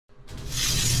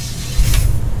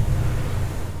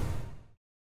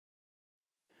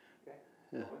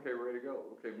Yeah. Okay, ready to go.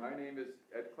 Okay, my name is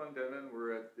Ed Clendenin.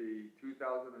 We're at the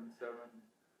 2007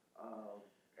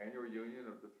 annual reunion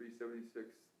of the 376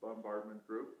 Bombardment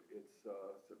Group. It's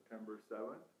September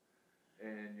 7th,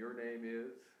 and your name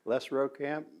is? Les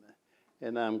Rowekamp,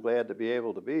 and I'm glad to be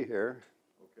able to be here.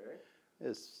 Okay.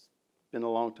 It's been a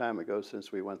long time ago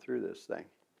since we went through this thing.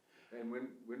 And when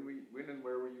and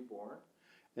where were you born?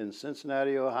 In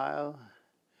Cincinnati, Ohio,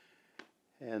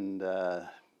 and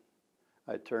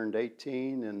I turned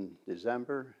 18 in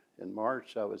December. In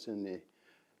March, I was in the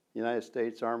United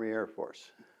States Army Air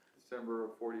Force. December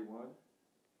of 41?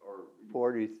 Or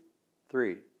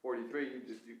 43. 43,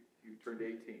 you turned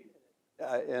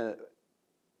 18.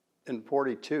 In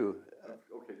 42.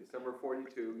 Okay, December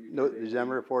 42. No,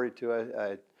 December of 42,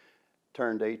 I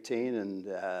turned 18,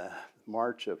 and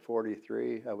March of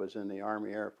 43, I was in the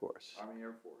Army Air Force. Army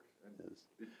Air Force. And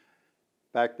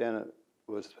back then, it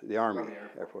was the Army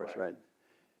Air Force, right?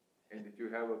 And did you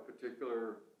have a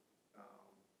particular?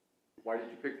 Why did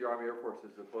you pick the Army Air Force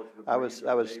as opposed to the Marines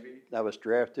or the Navy? I was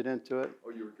drafted into it.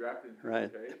 Oh, you were drafted into right.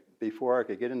 it, okay. Before I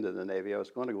could get into the Navy, I was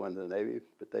going to go into the Navy,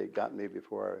 but they got me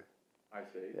before I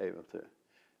see. able to.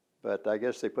 But I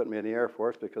guess they put me in the Air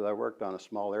Force because I worked on a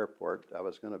small airport. I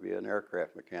was going to be an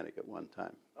aircraft mechanic at one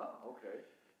time. Oh, okay.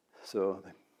 So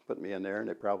they put me in there, and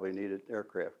they probably needed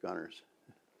aircraft gunners.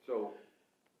 So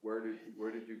where did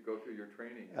you go through your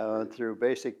training? I went through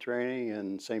basic training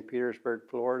in St. Petersburg,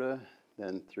 Florida,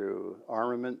 then through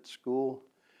armament school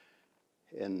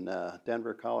in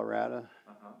Denver, Colorado,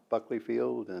 Buckley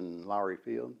Field and Lowry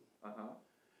Field.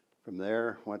 From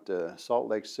there, went to Salt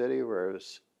Lake City, where I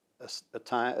was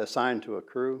assigned to a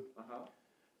crew.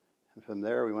 And from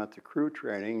there, we went to crew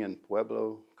training in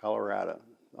Pueblo, Colorado,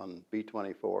 on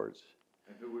B-24s.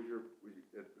 And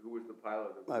who was the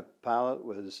pilot? My pilot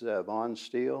was Vaughn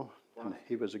Steele. And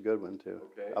he was a good one too.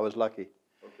 Okay. I was lucky.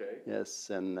 Okay. Yes,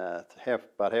 and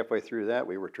about halfway through that,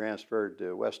 we were transferred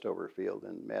to Westover Field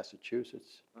in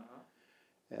Massachusetts.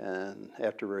 And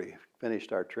after we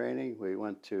finished our training, we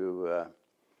went to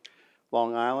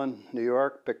Long Island, New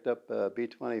York, picked up a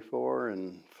B-24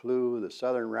 and flew the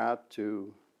southern route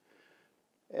to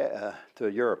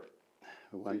Europe.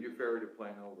 So you ferried a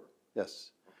plane over?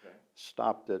 Yes. Okay.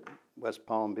 Stopped at West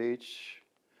Palm Beach,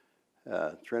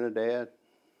 Trinidad,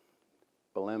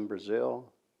 Belém,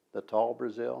 Brazil, Natal,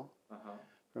 Brazil.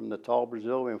 From Natal,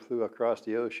 Brazil, we flew across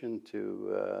the ocean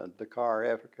to Dakar,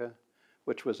 Africa,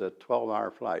 which was a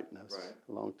 12-hour flight. That was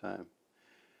a long time.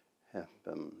 And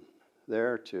from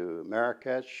there to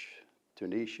Marrakech,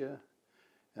 Tunisia,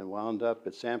 and wound up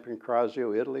at San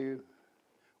Pancrazio, Italy,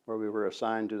 where we were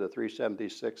assigned to the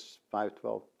 376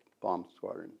 512 Bomb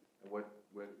Squadron. And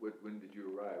when did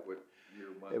you arrive? What year,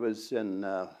 month? It was in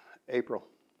April.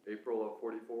 April of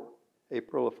 44?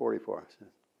 April of 44.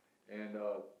 And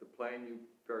the plane you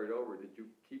ferried over, did you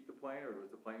keep the plane, or was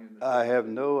the plane in the I have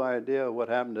no idea what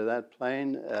happened to that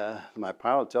plane. My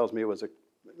pilot tells me it was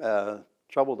a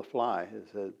trouble to fly.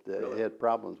 He said he had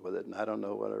problems with it, and I don't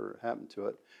know whatever happened to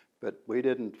it. But we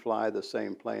didn't fly the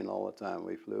same plane all the time.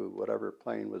 We flew whatever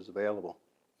plane was available.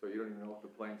 So you don't even know if the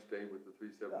plane stayed with the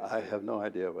 376? I have no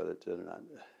idea whether it did or not.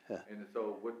 And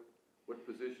so what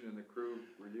position in the crew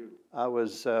were you? I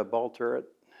was ball turret.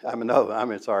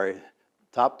 Sorry,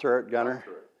 top turret gunner. Top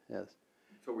turret. Yes.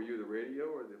 So were you the radio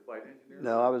or the flight engineer?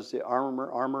 No, I was the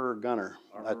armor gunner.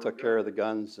 I took care of the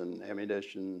guns and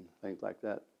ammunition, things like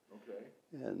that. Okay.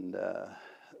 And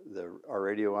our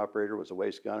radio operator was a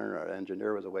waist gunner. Our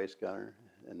engineer was a waist gunner.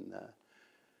 And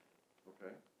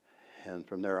okay. And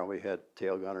from there on, we had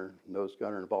tail gunner, nose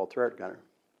gunner, and ball turret gunner.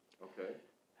 Okay.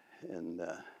 And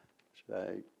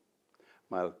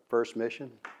my first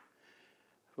mission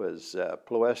was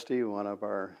Ploesti, one of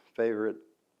our favorite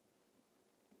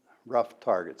rough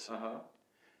targets.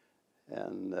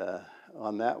 And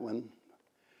on that one,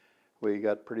 we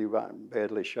got pretty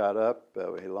badly shot up.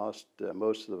 We lost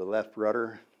most of the left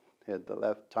rudder, had the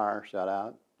left tire shot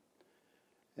out.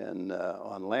 And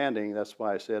on landing, that's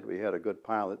why I said we had a good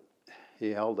pilot. He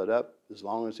held it up as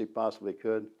long as he possibly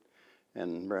could.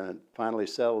 And when it finally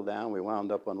settled down, we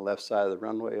wound up on the left side of the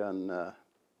runway on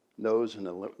nose and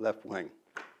the left wing.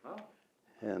 Oh.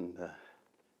 And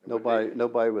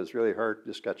nobody was really hurt,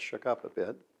 just got shook up a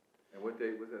bit. And what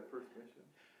date was that first mission?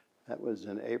 That was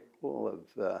in April of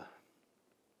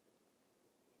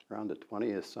around the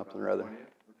 20th, something or other.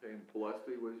 20th? Okay, and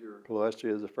Ploesti was your?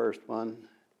 Ploesti was the first one,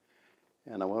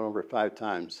 and I went over 5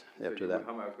 times after that.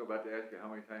 I was about to ask you, how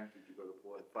many times did you go to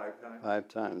Ploesti? 5 times? 5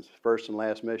 times. First and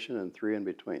last mission, and 3 in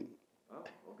between. Oh,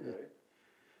 okay.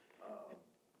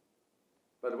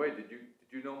 By the way, did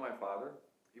you know my father?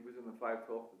 He was in the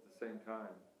 512th at the same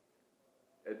time.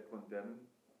 Ed Clendenin.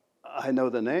 I know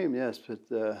the name, yes, but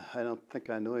I don't think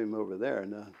I knew him over there.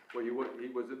 No. Well, he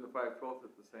was in the 512th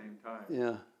at the same time.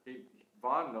 Yeah.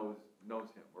 Vaughn knows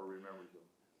him or remembers him.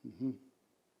 Mm-hmm.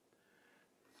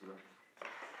 So.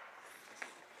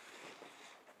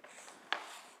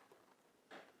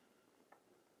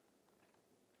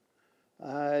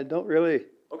 I don't really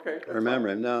remember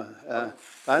him. No,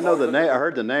 I know the name. I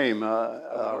heard the name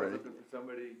already. Looking for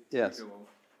somebody. Yes. You knew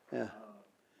him.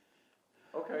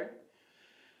 Yeah. Okay.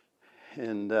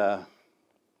 And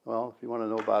well, if you want to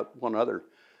know about one other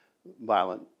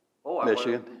violent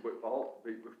Michigan,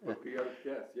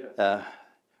 yes.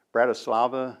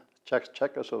 Bratislava,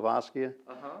 Czechoslovakia.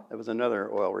 Uh-huh. That was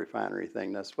another oil refinery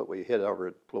thing. That's what we hit over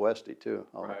at Ploesti too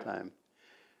all Right. the time.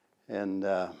 And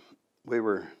we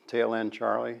were tail end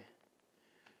Charlie,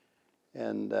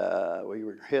 and we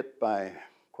were hit by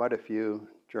quite a few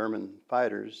German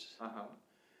fighters. Uh-huh.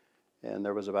 And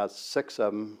there was about 6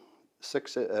 of them,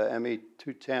 6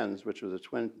 Me-210s, which was a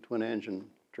twin engine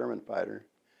German fighter,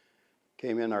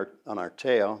 came in on our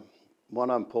tail. One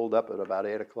of them pulled up at about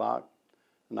 8 o'clock,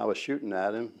 and I was shooting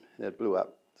at him, and it blew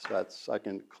up. So I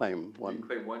can claim one. You can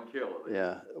claim 1 kill.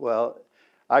 Yeah, well,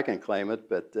 I can claim it,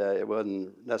 but it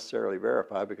wasn't necessarily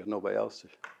verified because nobody else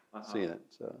had seen it.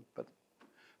 So, but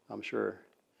I'm sure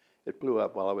it blew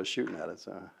up while I was shooting at it.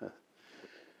 So.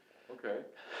 Okay.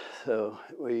 So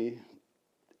we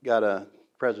got a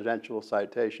presidential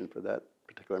citation for that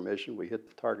particular mission. We hit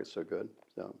the target so good.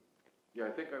 So. Yeah, I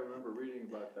think I remember reading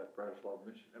about that Bratislava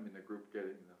mission. I mean, the group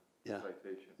getting the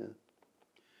citation. Yeah.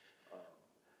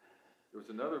 There was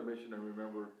another mission I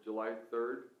remember, July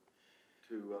 3rd,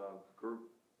 to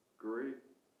Guriga.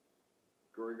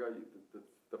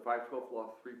 The 512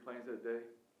 lost 3 planes that day.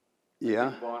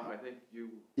 Yeah. Vaughn, I think you.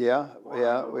 Yeah,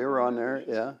 we were on there.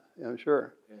 Yeah, I'm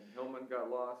sure. And Hillman got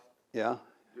lost. Yeah,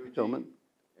 Ducey, Hillman.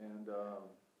 And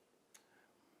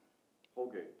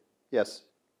Holgate. Yes,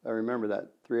 I remember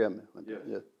that. 3 of them. Yes.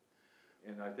 Yeah.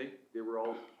 And I think they were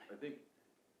all. I think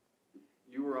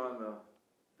you were on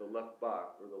the left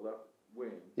box or the left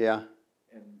wing. Yeah.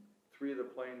 And 3 of the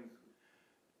planes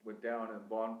went down, and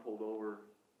Vaughn pulled over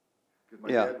because my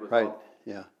Yeah, dad was right. off.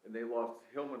 Yeah. And they lost.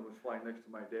 Hillman was flying next to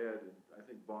my dad, and I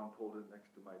think Vaughn pulled in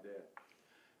next to my dad.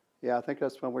 Yeah, I think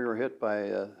that's when we were hit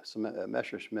by some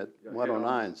Messerschmitt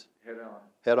 109s. Head on.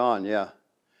 Head on, yeah.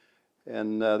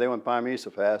 And they went by me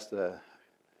so fast I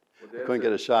couldn't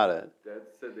get a shot at it. Dad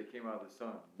said they came out of the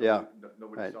sun.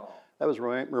 Nobody right. saw them. That was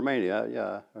Romania,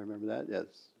 yeah, I remember that,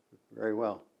 yes, very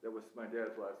well. That was my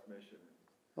dad's last mission.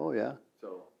 Oh, yeah.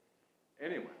 So,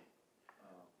 anyway,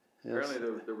 Yes. apparently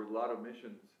there were a lot of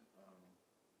missions.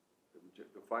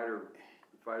 The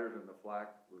fighters and the flak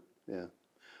were. Yeah.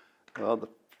 Well, the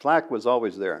flak was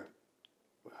always there.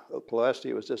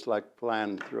 Ploesti was just like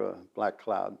flying through a black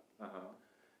cloud. Uh-huh.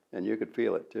 And you could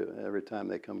feel it too. Every time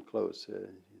they come close,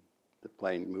 the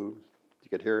plane moved. You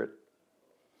could hear it.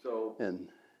 So,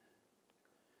 and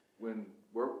from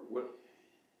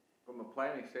a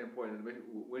planning standpoint,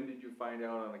 when did you find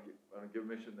out on a given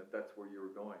mission that that's where you were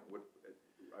going?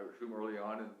 I assume early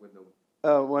on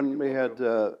when we had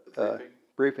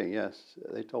briefing, yes,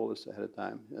 they told us ahead of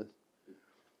time. Yes.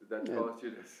 Did that cause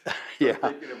you to yeah.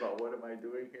 start thinking about what am I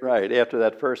doing here? Right after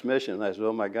that first mission, I said,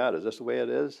 "Oh my God, is this the way it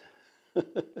is?" Now,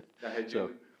 had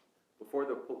you, before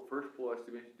the first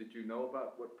Ploesti mission, did you know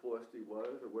about what Ploesti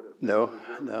was or what it was? No.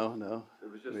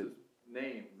 It was just his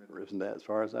name. Isn't that, as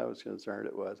far as I was concerned,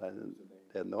 it was. I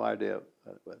had no idea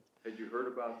what it was. Had you heard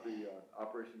about the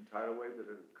Operation Tidal Wave that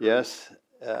had occurred Yes.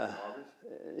 in August?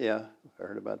 Yeah, I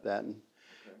heard about that.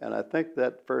 And I think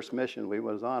that first mission we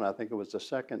was on, I think it was the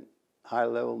second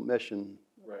high-level mission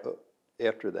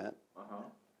after that. Uh-huh.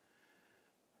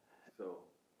 So,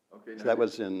 okay. So that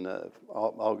was in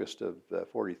August of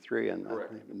 43, and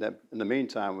in the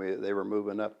meantime, they were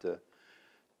moving up to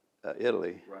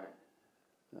Italy. Right.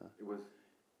 It was,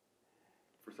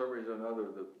 for some reason or another,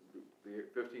 the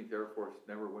 15th Air Force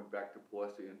never went back to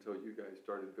Ploesti until you guys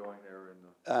started going there.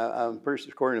 First,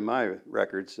 according to my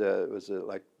records, it was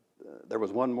there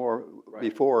was one more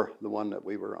before the one that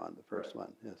we were on, the first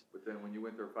one. Yes. But then when you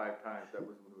went there 5 times, that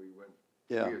was when we went.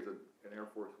 Yeah. We as an Air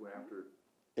Force went after it.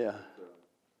 Yeah.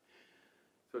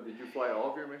 So did you fly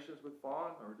all of your missions with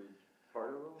Vaughn, or did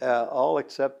part of them? All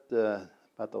except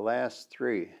about the last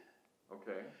 3.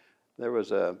 Okay. There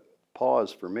was a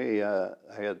pause for me. I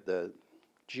had the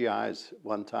GIs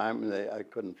one time, and I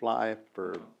couldn't fly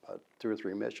for about 2 or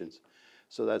 3 missions.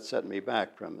 So that set me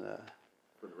back from the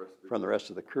rest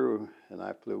of the crew, and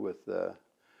I flew with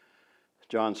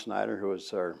John Snyder, who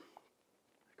was our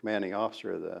commanding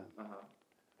officer of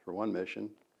for one mission.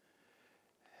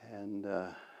 And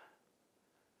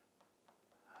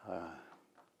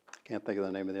Can't think of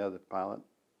the name of the other pilot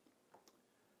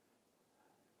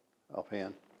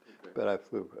offhand, Okay. but I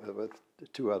flew with the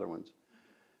two other ones.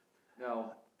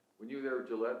 Now, when you were there,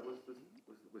 Gillette was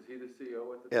he the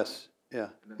CO at the time? Yes, yeah.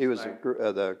 And then He was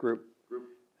Snyder- the group, Group?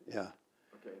 yeah.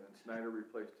 Okay, and then Snyder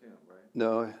replaced him, right?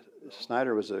 No,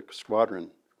 Snyder was a squadron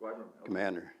Squadron? Okay.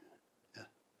 commander.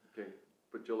 Okay,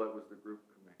 but Gillette was the group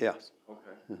commander? Yes.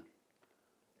 Okay. Yeah.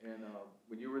 And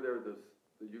when you were there, the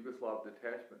Yugoslav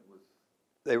detachment was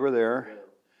They were there,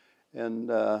 there. and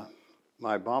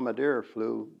my bombardier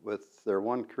flew with their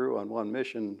one crew on one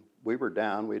mission. We were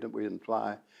down, we didn't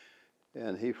fly,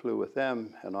 and he flew with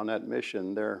them, and on that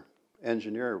mission, their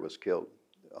engineer was killed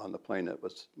on the plane that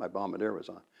my bombardier was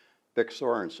on. Vic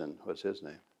Sorensen was his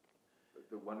name.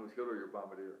 The one who was killed or your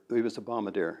bombardier? He was the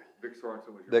bombardier. Vic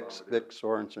Sorensen was your bombardier? Vic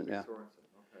Sorensen, yeah. Vic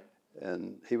Sorensen, okay.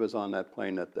 And he was on that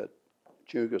plane that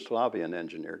Yugoslavian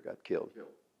engineer got killed.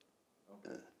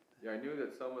 Okay. Yeah, I knew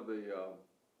that some of the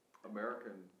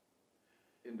American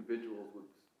individuals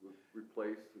would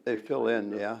replace. They fill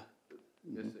in, yeah.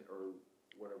 Missing, or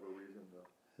whatever reason.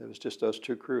 It was just those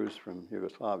two crews from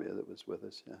Yugoslavia that was with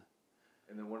us, yeah.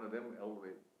 And then one of them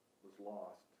was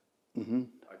lost, Mm-hmm.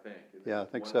 I think. And Yeah, I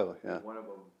think so, yeah. One of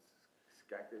them,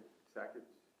 Sackett,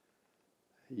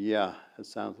 Yeah, that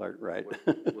sounds like right.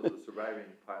 was a surviving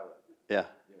pilot. Yeah,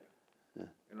 Yeah.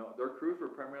 And their crews were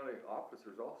primarily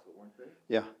officers also, weren't they?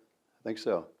 yeah, I think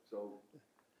so. So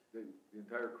the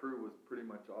entire crew was pretty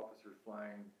much officers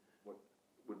flying what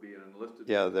would be an enlisted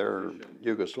Yeah, they're position.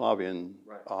 Yugoslavian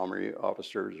Right. army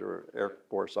officers or Air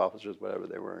Force officers, whatever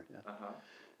they were, yeah. Uh-huh.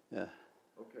 Yeah.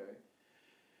 Okay.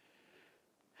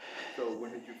 So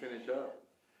when did you finish up?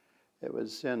 It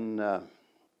was in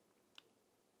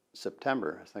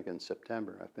September, I think in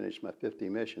September. I finished my 50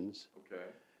 missions, Okay.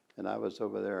 and I was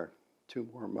over there 2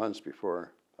 more months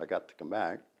before I got to come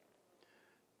back.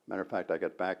 Matter of fact, I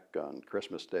got back on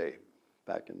Christmas Day,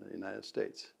 back in the United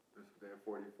States. This was day of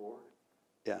 44?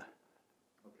 Yeah.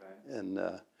 Okay. And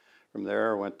from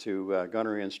there, I went to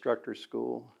gunnery instructor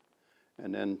school,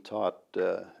 and then taught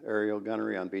aerial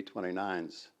gunnery on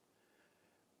B-29s.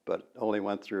 But only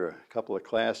went through a couple of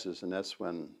classes, and that's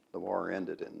when the war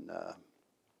ended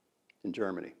in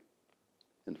Germany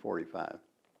in '45.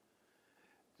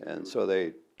 And so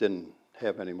they didn't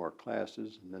have any more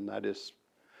classes, and then I just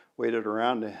waited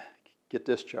around to get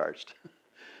discharged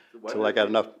until I got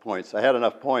enough points. I had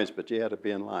enough points, but you had to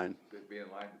be in line. Be in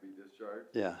line to be discharged?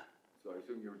 Yeah. So I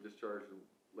assume you were discharged in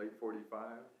late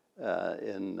 45?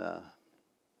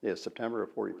 In September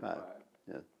of '45.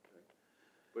 Yeah. Okay.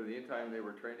 But in the meantime, they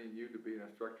were training you to be an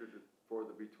instructor for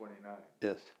the B-29?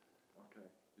 Yes. Okay.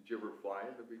 Did you ever fly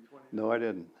in the B-29? No, I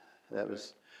didn't. That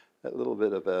was a little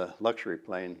bit of a luxury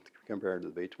plane compared to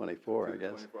the B-24, I guess.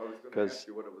 I was going to 'Cause- ask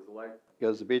you what it was like.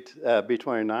 Because the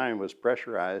B-29 was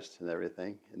pressurized and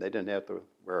everything, and they didn't have to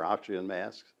wear oxygen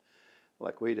masks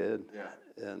like we did. Yeah.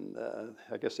 And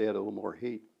I guess they had a little more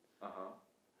heat. Uh-huh.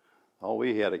 All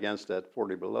we had against that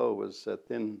 40 below was a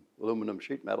thin aluminum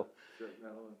sheet metal. Sheet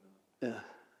metal Yeah.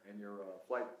 and your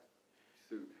flight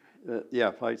suit.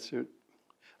 Yeah, flight suit.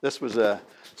 This was a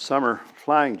summer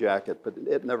flying jacket, but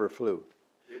it never flew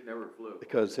It never flew.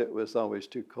 because it was always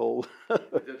too cold.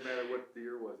 It didn't matter what the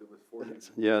year was, it was 40.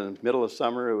 Yeah, in the middle of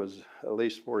summer, it was at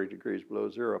least 40 degrees below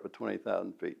zero up at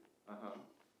 20,000 feet. Uh-huh.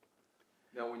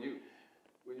 Now, when you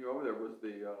were over there,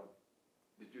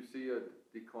 did you see a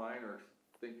decline or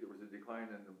think there was a decline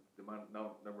in the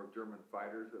number of German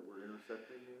fighters that were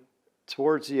intercepting you?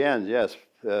 Towards the end, yes.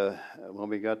 When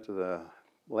we got to the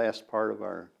last part of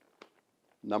our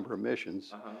number of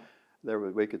missions, Uh-huh.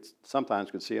 we sometimes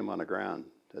could see them on the ground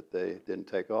that they didn't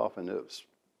take off, and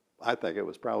I think it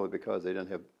was probably because they didn't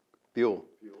have fuel.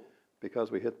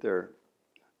 Because we hit their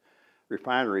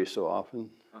refinery so often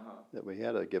that we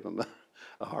had to give them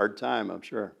a hard time, I'm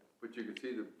sure. But you could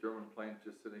see the German planes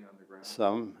just sitting on the ground?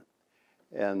 Some,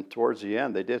 and towards the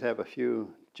end, they did have a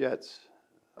few jets.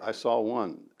 I saw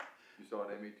one. You saw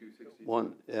an Me-260?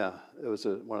 One, yeah, it was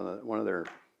one of their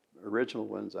original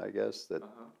ones, I guess, that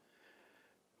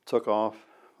took off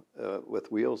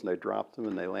with wheels, and they dropped them,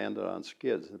 and they landed on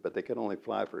skids. But they could only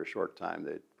fly for a short time.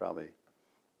 They'd probably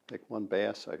take one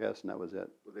bass, I guess, and that was it.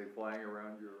 Were they flying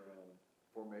around your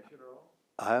formation at all?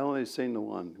 I only seen the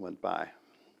one went by.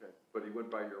 Okay, but he went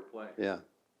by your plane? Yeah.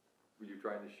 Were you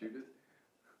trying to shoot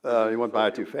it? He went by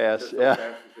too fast. Just so Yeah.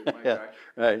 fast you said, "My Yeah. gosh."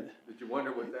 Right. Did you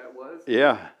wonder what that was?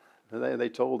 Yeah. They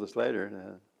told us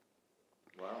later.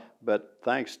 Wow. But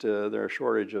thanks to their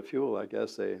shortage of fuel, I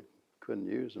guess they couldn't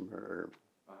use them or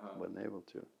wasn't able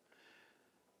to.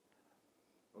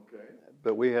 Okay.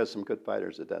 But we had some good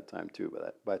fighters at that time too.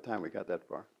 By the time we got that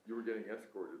far. You were getting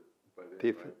escorted by then?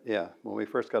 Yeah, when we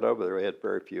first got over there, we had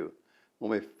very few.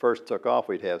 When we first took off,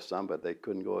 we'd have some, but they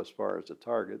couldn't go as far as the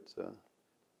targets.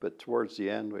 But towards the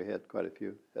end, we had quite a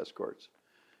few escorts.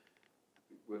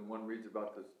 When one reads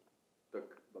about the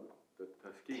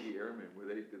Tuskegee Airmen,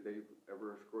 did they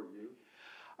ever escort you?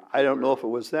 I don't know if it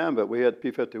was them, but we had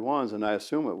P-51s, and I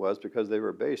assume it was because they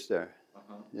were based there.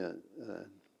 Yeah,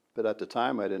 but at the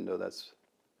time, I didn't know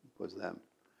was them.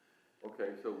 Okay,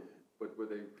 but were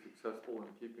they successful in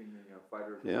keeping the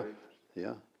fighters Yeah, away?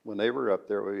 yeah. When they were up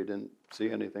there, we didn't see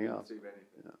anything else. Didn't see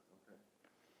anything. Yeah. Okay.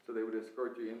 So they would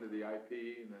escort you into the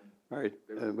IP, and then Right.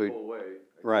 they would pull away.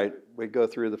 Right. We'd go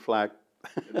through the flak.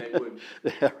 And they wouldn't.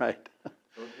 Yeah, right.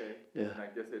 Okay. Yeah. And I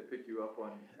guess they'd pick you up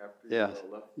after Yeah.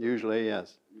 you left. Usually,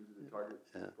 yes. Usually the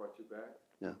target brought you back.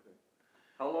 Yeah. Okay.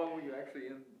 How long were you actually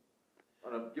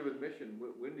on a given mission?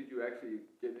 When did you actually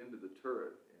get into the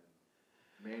turret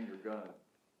and man your gun?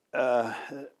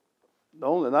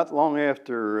 Not long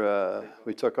after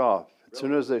we took off. As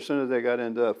soon as they got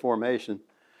into formation,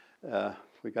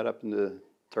 we got up in the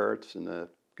turrets and the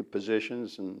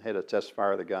positions and had to test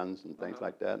fire the guns and things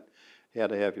like that. You had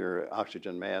to have your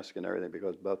oxygen mask and everything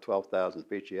because above 12,000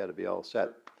 feet you had to be all set.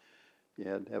 You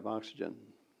had to have oxygen.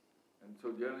 And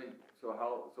so generally, so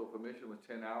if a mission was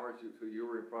 10 hours, so you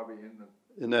were probably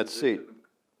in that seat.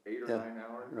 8 or 9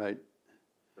 hours? Right.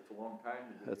 That's a long time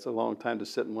to do That's a long time to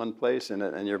sit in one place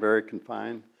and you're very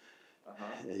confined.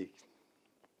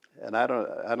 And I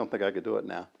don't think I could do it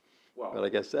now. Wow. But I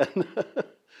guess then.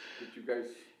 Did you guys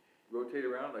rotate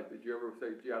around? Like, did you ever say,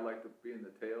 gee, I'd like to be in the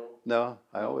tail? No,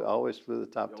 I always flew the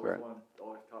top turret.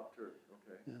 Always top turret,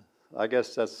 okay. Yeah. I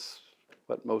guess that's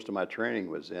what most of my training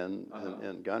was in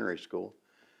gunnery school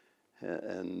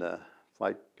and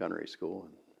flight gunnery school.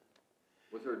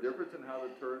 Was there a difference in how the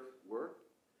turrets work?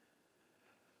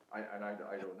 I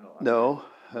don't know. No,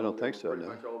 I don't think so. Pretty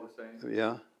much all the same.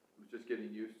 Yeah. It was just getting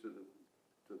used to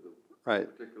the right.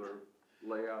 particular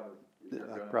layout of your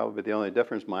gun. Probably the only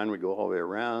difference, mine would go all the way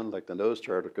around. Like the nose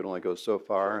turret could only go so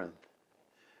far, and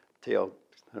tail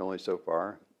only so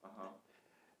far.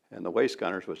 And the waist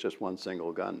gunners was just one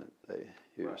single gun that they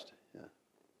used. Right. Yeah.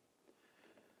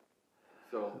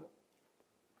 So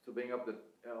being up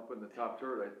in the top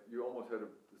turret, you almost had the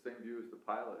same view as the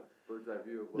pilot, bird's eye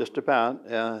view of what Just about.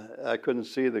 Yeah, I couldn't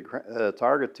see the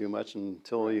target too much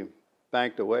until he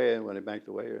banked away, and when he banked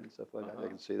away and stuff like that, I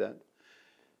could see that.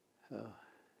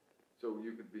 So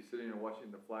you could be sitting and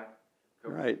watching the flak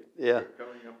coming, right. Yeah.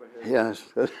 Coming up ahead. Yes.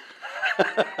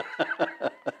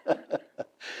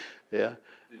 Yeah.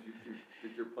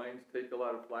 Did your planes take a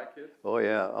lot of flak hits? Oh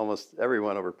yeah, almost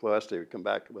everyone over Ploesti would come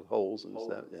back with holes and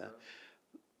stuff.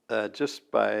 Yeah. Just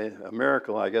by a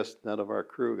miracle, I guess none of our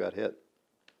crew got hit,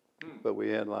 but we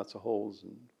had lots of holes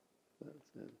and.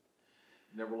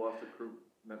 Never lost a crew.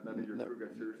 None of your crew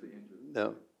got seriously injured.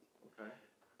 No. Okay.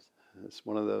 It's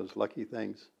one of those lucky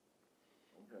things.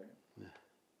 Okay. Yeah.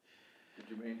 Did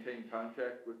you maintain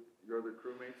contact with your other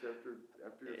crewmates after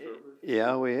your service?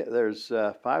 Yeah, there's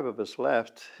 5 of us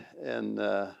left, and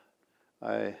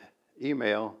I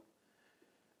email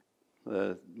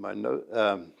my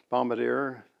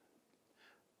bombardier,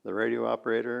 the radio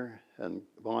operator, and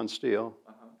Vaughn Steele.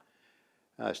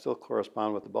 I still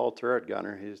correspond with the ball turret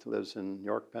gunner. He lives in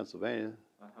York, Pennsylvania.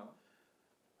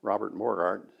 Robert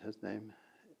Morgart, his name.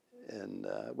 And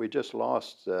we just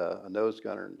lost a nose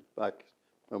gunner back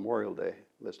Memorial Day,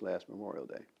 this last Memorial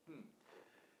Day.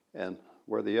 And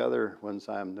where the other ones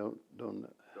I don't know.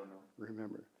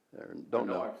 Remember. Don't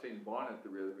know. I've seen Vaughn at the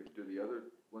real. Do the other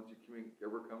ones you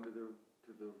ever come to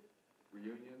the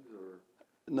reunions or?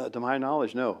 No, to my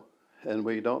knowledge, no. And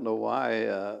we don't know why.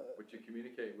 But you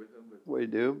communicate with them? We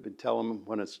do. We tell them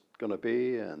when it's going to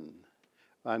be. And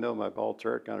I know my ball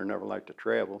turret gunner never liked to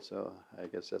travel, so I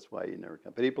guess that's why he never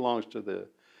comes. But he belongs to the.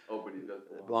 Oh, but he does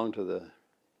belong to the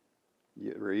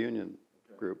reunion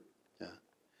group. Yeah.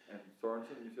 And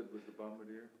Sorensen, you said, was the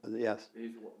bombardier? Yes.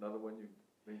 He's another one you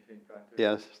maintain contact with?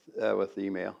 Yes, with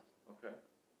email. Okay.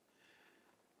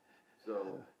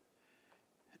 So,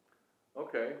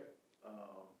 okay.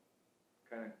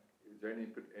 Kind of, is there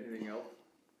anything else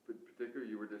in particular?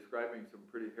 You were describing some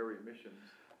pretty hairy missions.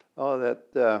 Oh,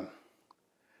 that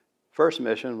first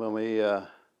mission when we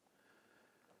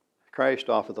crashed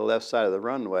off at the left side of the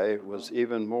runway was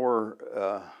even more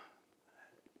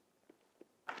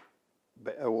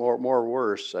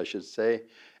worse, I should say,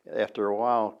 after a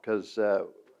while, because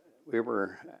we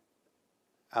were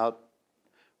out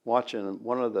watching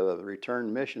one of the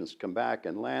return missions come back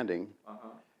and landing,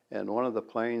 and one of the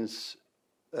planes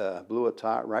blew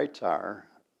a right tire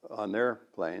on their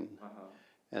plane,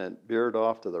 and it veered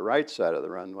off to the right side of the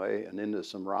runway and into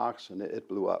some rocks, and it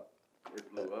blew up.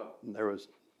 it blew up. There was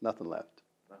nothing left.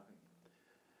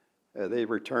 Nothing. They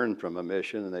returned from a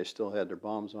mission and they still had their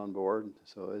bombs on board.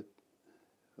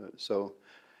 So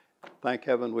thank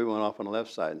heaven we went off on the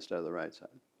left side instead of the right side.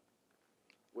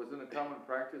 Wasn't it common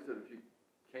practice that if you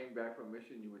came back from a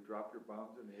mission, you would drop your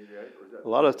bombs in the 88? Or is that A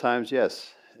lot of times,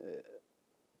 yes.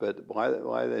 But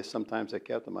why they sometimes they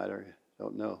kept them, I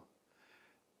don't know.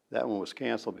 That one was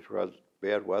canceled because of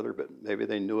bad weather, but maybe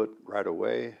they knew it right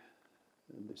away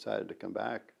and decided to come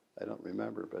back. I don't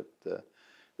remember, but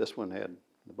this one had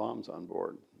the bombs on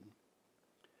board.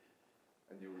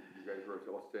 And you guys were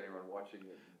all standing around watching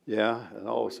it? Yeah, and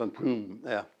all of a sudden, boom,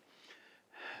 yeah,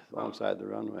 alongside the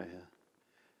runway. Yeah.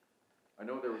 I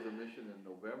know there was a mission in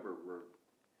November where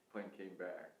the plane came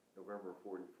back, November of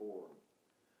 '44.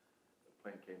 The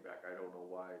plane came back. I don't know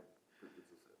why, if it's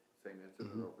the same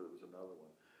incident or if it was another one.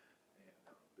 And,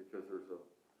 because there's a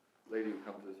lady who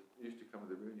used to come to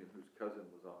the reunion whose cousin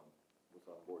was on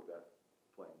board that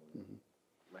plane when it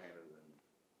landed in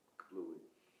Louis.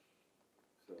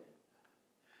 So.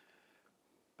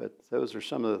 But those are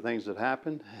some of the things that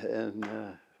happened, and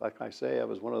like I say, I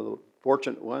was one of the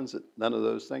fortunate ones that none of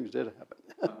those things did happen.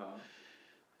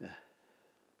 Yeah.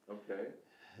 Okay.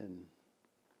 And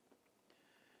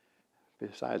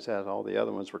besides that, all the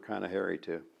other ones were kind of hairy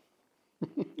too.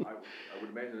 I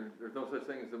would imagine there's no such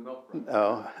thing as a milk run.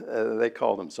 Oh, they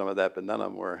called them some of that, but none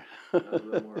of them were. None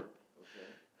of them were. Okay.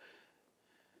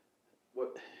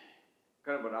 What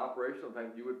kind of an operational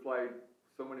time? You would fly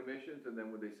so many missions, and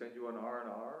then would they send you on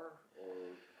R&R,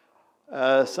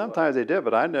 or? Sometimes they did,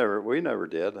 but we never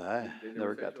did. I They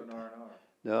never sent got you to. on R&R.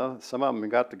 No, some of them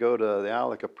got to go to the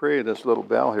Isle of Capri. This little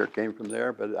bell here came from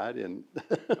there, but I didn't.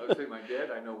 I would say my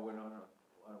dad, I know, went on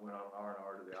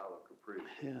R&R to the Isle of Capri.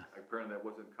 Yeah. Apparently that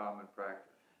wasn't common practice.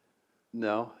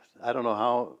 No, I don't know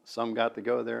how some got to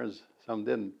go there and some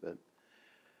didn't, but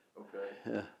Okay.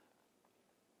 yeah.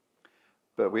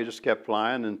 But we just kept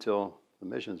flying until the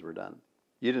missions were done.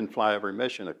 You didn't fly every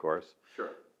mission, of course,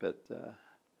 Sure. but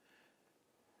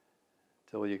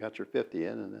until you got your 50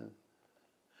 in, and then.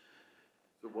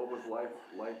 So what was life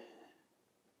like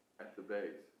at the base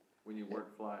when you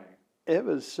weren't flying? It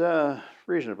was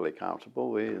reasonably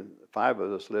comfortable. 5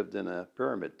 of us lived in a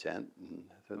pyramid tent,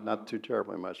 and not too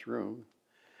terribly much room.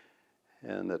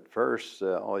 And at first,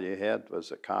 all you had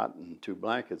was a cot and 2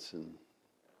 blankets, and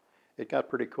it got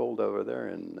pretty cold over there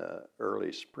in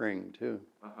early spring too.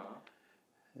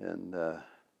 And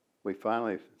we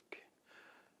finally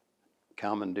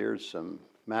commandeered some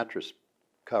mattress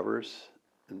covers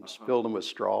and filled them with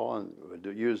straw, and would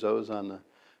use those on the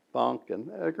bunk, and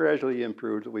gradually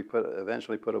improved. We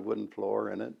eventually put a wooden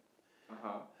floor in it,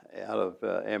 out of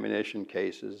ammunition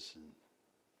cases, and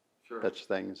Sure. such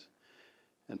things,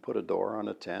 and put a door on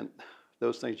a tent.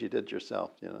 Those things you did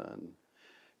yourself, and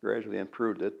gradually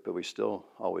improved it. But we still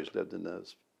always lived in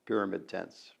those pyramid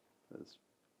tents. There's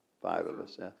 5 of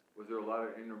us. Yeah. Was there a lot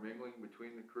of intermingling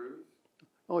between the crews?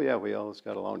 Oh yeah, we always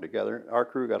got along together. Our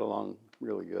crew got along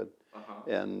really good,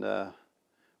 and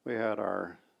we had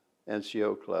our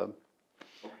NCO club.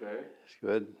 Okay. It's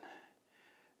good.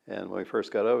 And when we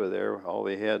first got over there, all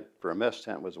we had for a mess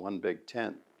tent was one big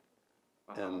tent.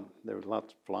 And there was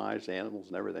lots of flies, animals,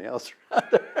 and everything else. One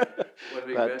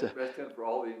big best tent for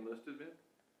all the enlisted men?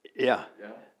 Yeah.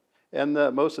 Yeah. And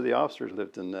most of the officers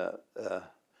lived in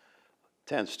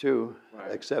tents too,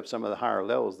 Right. except some of the higher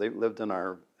levels. They lived in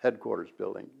our headquarters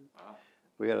building.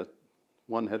 We had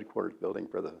one headquarters building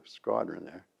for the squadron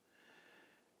there.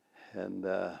 And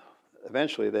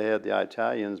eventually they had the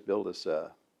Italians build us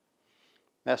a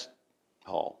mess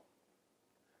hall.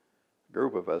 A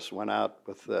group of us went out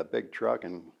with a big truck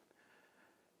and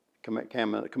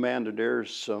commandeered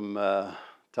some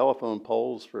telephone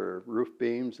poles for roof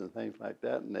beams and things like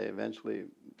that, and they eventually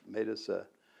made us a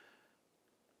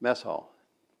mess hall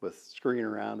with screen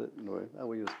around it, and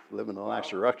we was living in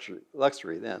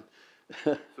luxury then.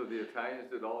 So the Italians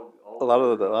did all a lot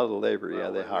of the labor, yeah,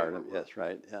 they hired them. Yes,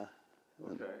 right, yeah.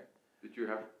 Okay. Did you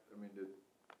have? I mean,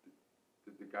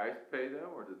 did the guys pay them,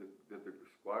 or did the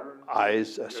squadron? I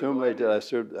assume they did.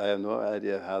 I have no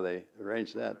idea how they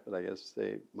arranged that, but I guess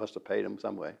they must have paid them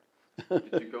some way. Did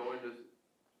you go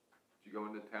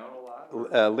into town a lot?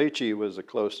 Lecce was the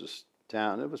closest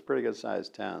town. It was a pretty good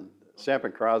sized town. San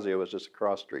Pancrazio was just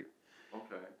across the street.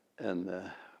 Okay.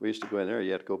 And we used to go in there.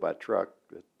 You had to go by truck.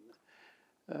 But,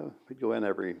 we'd go in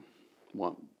every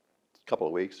couple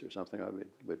of weeks or something.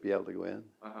 We'd be able to go in.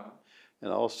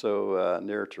 And also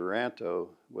near Taranto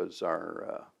was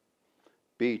our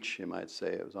beach, you might say.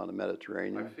 It was on the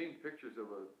Mediterranean. I've seen pictures of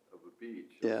a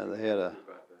beach. Yeah, they had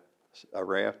a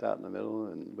raft out in the middle,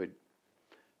 and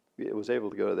it was able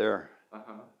to go there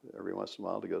every once in a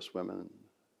while to go swimming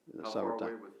in the How summertime. far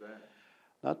away was that?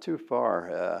 Not too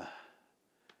far.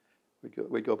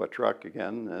 We'd go by truck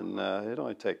again, and it'd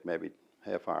only take maybe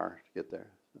half hour to get there,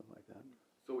 something like that.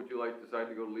 So would you decide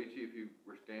to go to Leachy if you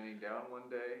were standing down one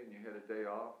day and you had a day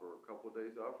off or a couple of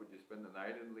days off? Would you spend the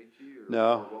night in Leachy?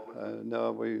 Or what was it?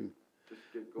 No, we Just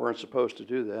get going? weren't supposed to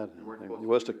do that. You weren't It supposed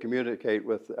was to to do communicate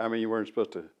with, I mean, you weren't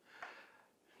supposed to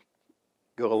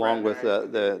go along with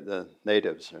the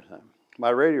natives or something.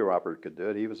 My radio operator could do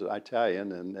it. He was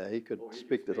Italian, and he could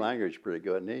speak the language pretty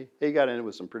good. And he got in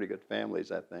with some pretty good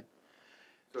families, I think.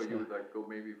 So you would go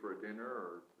maybe for a dinner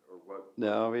or what?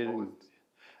 No, we didn't.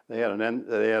 They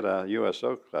had a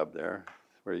USO club there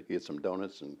where you could get some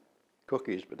donuts and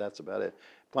cookies, but that's about it.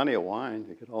 Plenty of wine.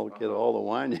 You could get all the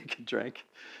wine you could drink,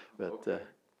 but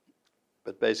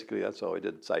but basically that's all we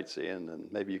did, sightseeing, and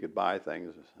maybe you could buy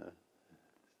things.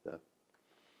 Stuff.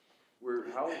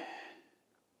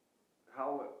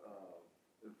 How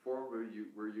informed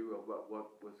were you about what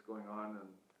was going on in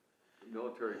the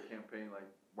military campaign? Like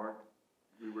Mark,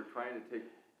 we were trying to take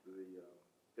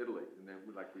Italy, and then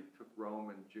we took Rome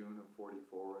in June of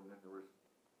 '44, and then there was.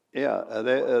 Yeah,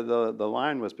 the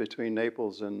line was between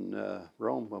Naples and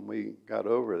Rome when we got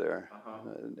over there,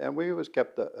 and we was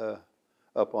kept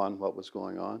up on what was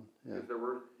going on. Yeah.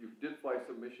 Because you did fly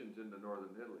some missions into northern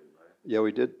Italy, right? Yeah,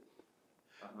 we did.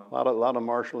 A lot of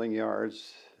marshalling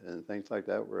yards and things like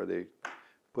that, where they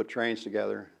put trains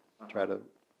together, try to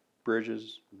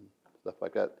bridges and stuff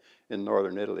like that in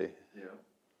northern Italy. Yeah.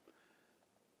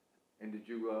 And did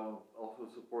you also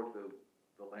support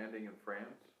the landing in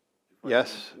France?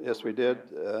 Yes, we did.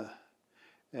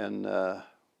 And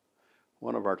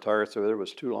one of our targets over there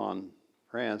was Toulon,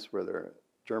 France, where the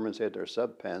Germans had their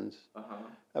sub pens.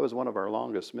 That was one of our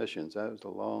longest missions. That was a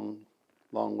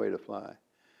long way to fly.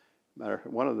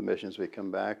 One of the missions we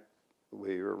come back,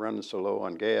 we were running so low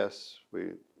on gas,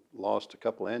 we lost a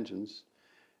couple engines,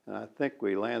 and I think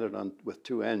we landed with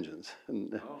 2 engines.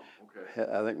 And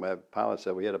I think my pilot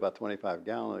said we had about 25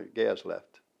 gallons of gas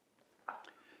left.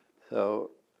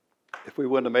 So if we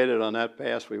wouldn't have made it on that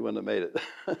pass, we wouldn't have made it.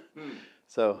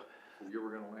 So you were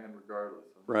going to land regardless.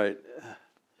 Right.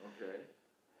 Okay.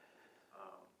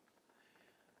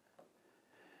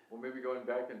 Well, maybe going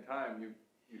back in time, you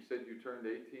said you turned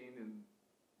 18 in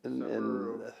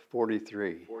December of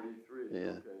 43. 43. Yeah.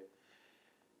 Okay.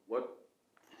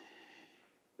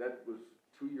 That was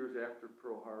 2 years after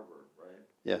Pearl Harbor, right?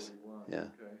 Yes. 41. Yeah.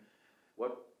 Okay.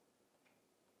 What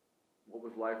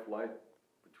was life like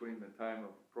between the time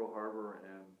of Pearl Harbor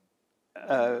and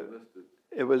enlisted?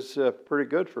 It was pretty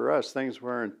good for us. Things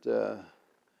weren't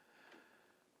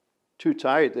too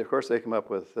tight. Of course, they come up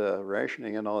with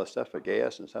rationing and all this stuff for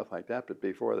gas and stuff like that. But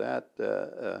before that,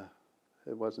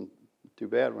 it wasn't too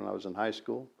bad when I was in high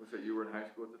school. Was that you were in high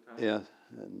school at the time? Yeah,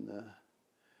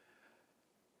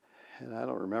 and I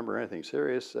don't remember anything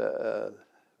serious,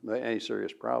 any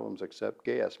serious problems except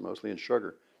gas, mostly, and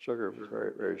sugar. Sugar was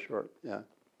very, very short. Yeah.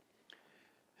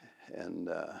 And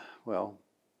well,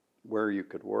 where you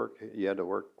could work, you had to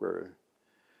work where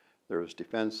there was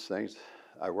defense things.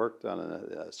 I worked on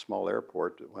a small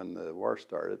airport when the war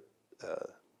started.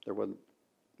 There wasn't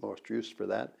much use for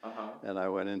that, and I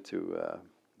went into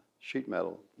sheet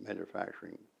metal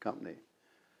manufacturing company,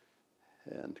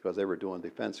 and because they were doing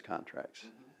defense contracts,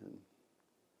 and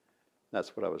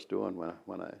that's what I was doing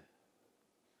when I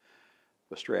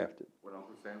was drafted. When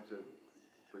Uncle Sam said,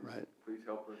 please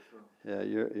help us. Yeah,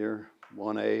 you're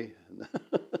 1A.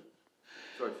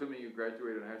 So assuming you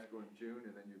graduated high school in June,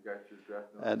 and then you got your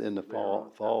draft notice. And in the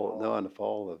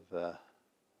fall of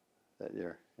that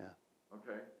year, yeah.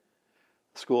 Okay.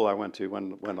 The school I went to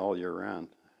went all year round.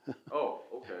 Oh,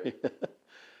 okay.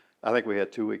 I think we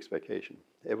had 2 weeks vacation.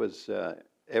 It was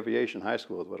aviation high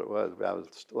school is what it was.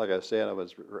 Like I said, I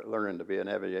was learning to be an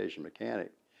aviation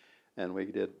mechanic, and we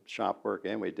did shop work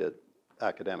and we did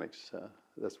academics.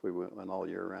 We went all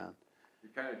year round. You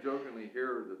kind of jokingly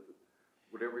hear that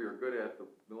whatever you're good at, the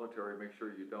military, make sure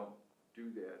you don't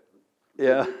do that.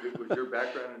 Yeah. Was your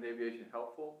background in aviation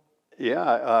helpful? Yeah,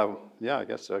 I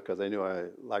guess so, because they knew I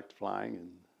liked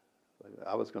flying, and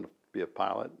I was going to be a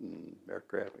pilot and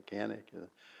aircraft mechanic.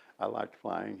 I liked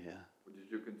flying, yeah. Well,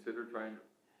 did you consider trying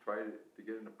to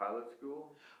get into pilot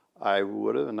school? I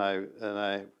would have, and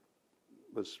I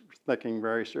was thinking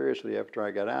very seriously after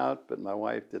I got out, but my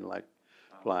wife didn't like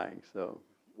flying, so.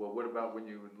 Well, what about when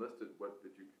you enlisted? What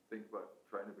did you think about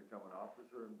trying to become an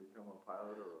officer and become a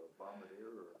pilot or a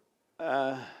bombardier?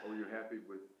 Or were you happy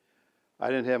with? I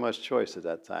didn't have much choice at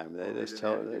that time. They just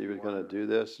told me that you were going to do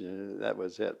this. That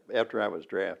was it. After I was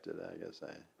drafted, I guess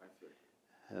I see.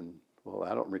 And well,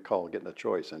 I don't recall getting a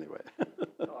choice anyway.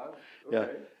 No, it Yeah,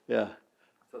 Okay. yeah,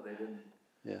 So they didn't,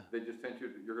 yeah, they just sent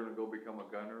you, you're gonna go become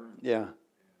a gunner? yeah.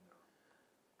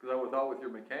 Because I would thought with your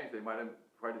mechanics, they might have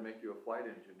tried to make you a flight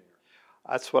engineer.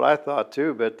 That's what I thought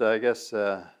too, but I guess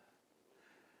at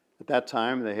that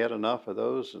time they had enough of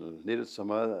those and needed some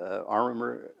other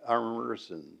armorers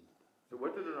and So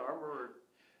what did an armorer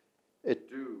it.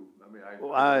 do? I mean,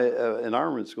 Well, in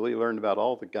armament school, you learned about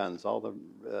all the guns, all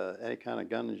the any kind of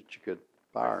gun that you could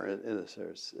fire. In this,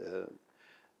 there's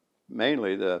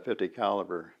mainly the 50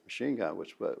 caliber machine gun,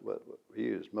 which what we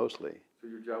used mostly. So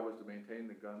your job was to maintain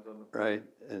the guns on the plane? Right,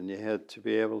 and you had to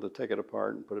be able to take it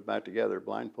apart and put it back together,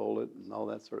 blindfold it, and all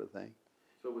that sort of thing.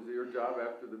 So was it your job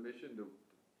after the mission to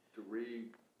rearm?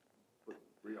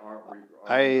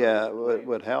 I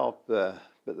would help, but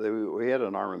we had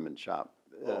an armament shop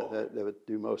that would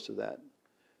do most of that.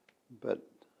 But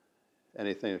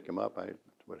anything that come up, I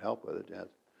would help with it. Yes.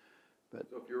 But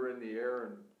so if you're in the air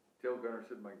and tail gunner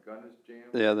said my gun is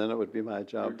jammed? yeah, then it would be my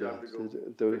job Your job to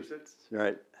go fix it?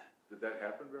 Right. Did that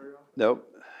happen very often?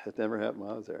 Nope, it never happened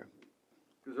while I was there.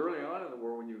 Because early on in the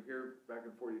war, when you hear back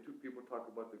in 42, people talk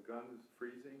about the guns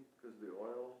freezing because of the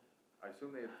oil. I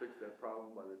assume they had fixed that problem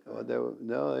by the time.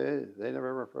 No, they never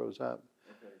ever froze up.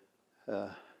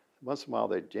 Okay. Once in a while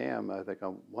they jam. I think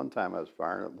on one time I was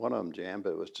firing, one of them jammed,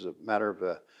 but it was just a matter of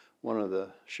one of the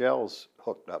shells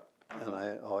hooked up, and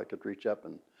all I could reach up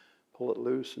and pull it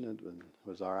loose, and it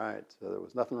was all right. So there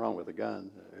was nothing wrong with the gun,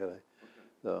 really. Okay.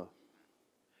 So,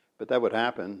 but that would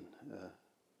happen.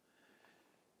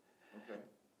 Okay.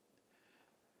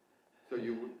 So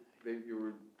you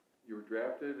were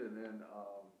drafted, and then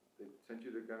they sent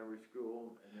you to gunnery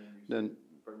school, and then you.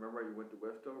 If I remember, you went to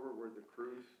Westover, where the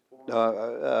crews formed?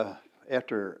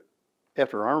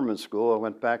 After armament school, I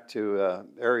went back to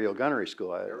aerial gunnery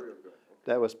school. Aerial gun. Okay.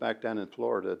 That was back down in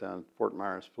Florida, down in Fort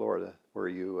Myers, Florida, where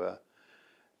you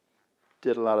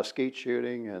did a lot of skeet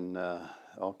shooting and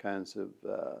all kinds of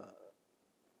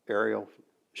aerial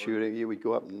shooting. You would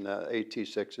go up in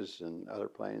AT-6s and other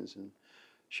planes and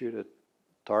shoot at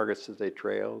targets that they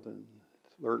trailed and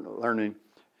learning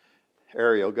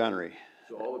aerial gunnery.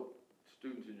 So all the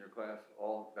students in your class,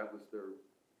 that was their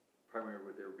primarily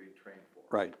what they were being trained for.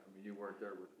 Right. I mean, you weren't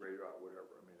there with radar, whatever.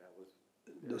 I mean, that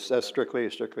was. That's strictly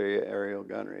aerial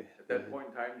gunnery. At that point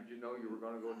in time, did you know you were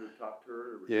going to go into a top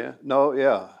turret? Or Yeah. No.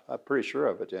 Yeah. I'm pretty sure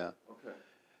of it. Yeah.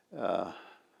 Okay.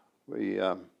 We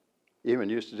even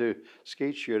used to do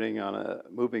skeet shooting on a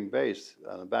moving base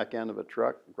on the back end of a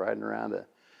truck, riding around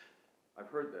I've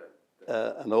heard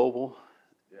that. an oval,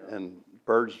 Yeah. and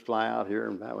birds fly out here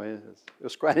and that way. It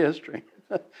was quite interesting.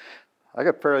 I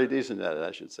got fairly decent at it,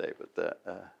 I should say. But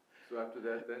So after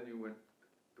that, then you went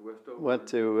to Westover? went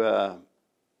to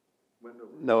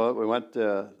no, we went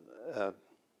to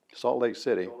Salt Lake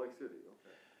City, Salt Lake City,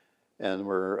 okay. and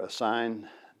were assigned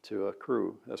to a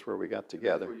crew. That's where we got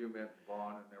together. That's where you met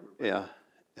Vaughn and everybody? Yeah,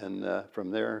 and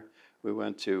from there we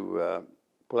went to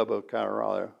Pueblo,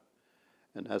 Colorado,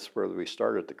 and that's where we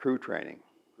started the crew training.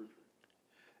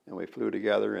 And we flew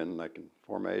together in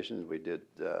formations. We did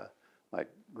like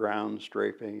ground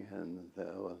strafing and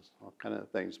all kind of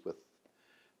things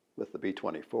with the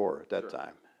B-24 at that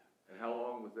time. And how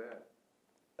long was that?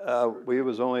 We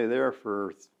was only there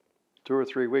for 2 or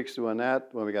 3 weeks doing that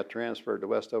when we got transferred to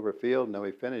Westover Field, and then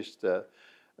we finished the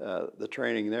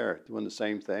training there, doing the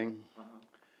same thing,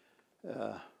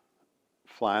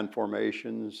 flying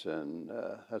formations and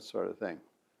that sort of thing,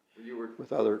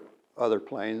 with other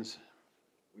planes.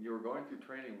 When you were going through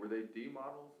training, were they D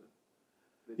models?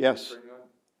 Yes,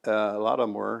 a lot of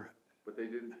them were. But they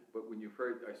didn't. But when you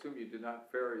ferried, I assume you did not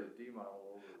ferry a D model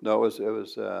over. No, it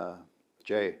was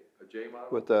J. A J model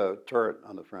with a turret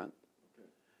on the front. Okay.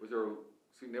 Was there a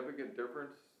significant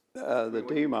difference? The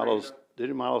D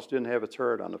models didn't have a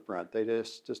turret on the front. They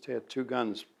just had 2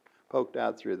 guns poked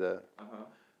out through the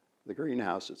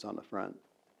greenhouse that's on the front,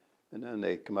 and then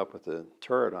they come up with a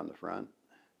turret on the front,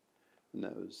 and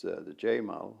that was the J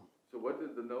model. So what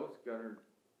did the nose gunner,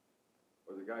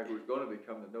 or the guy who was going to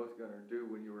become the nose gunner, do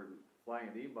when you were flying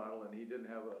an E model and he didn't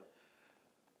have a?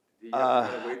 Did you have to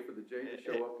kind of wait for the J to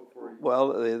show up before you?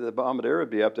 Well, the bombardier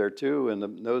would be up there too, and the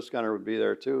nose gunner would be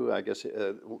there too. I guess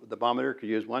the bombardier could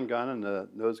use one gun, and the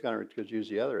nose gunner could use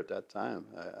the other at that time.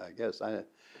 I guess I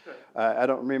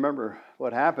don't remember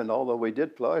what happened, although we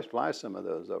did fly some of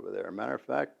those over there. Matter of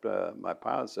fact, my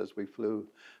pilot says we flew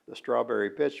the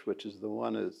Strawberry Pitch, which is the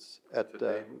one that's at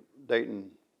Dayton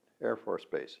Air Force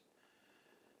Base.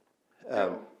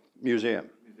 Museum.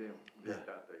 Museum, yeah.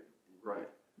 Right.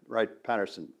 Right,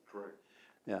 Patterson. Correct.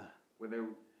 Yeah.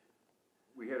 When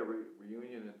we had a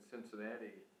reunion in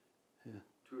Cincinnati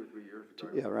 2 or 3 years ago.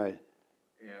 Yeah, right.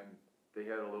 And they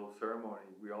had a little ceremony.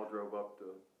 We all drove up to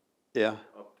Yeah,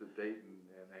 Dayton,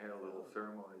 and they had a little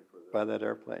ceremony for the. by that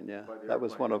airplane, yeah. By the That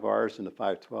was one airplane. of ours in the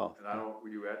 512. And were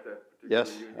you at that particular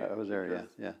Yes, union? I was there, yeah,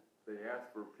 Because yeah, they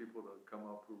asked for people to come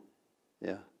up who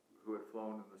yeah, had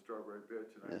flown in the Strawberry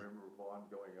Bitch, and I Yeah. remember Vaughn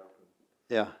going up and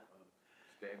yeah,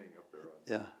 standing up there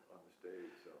yeah. on the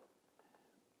stage, so.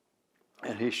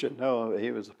 And he should know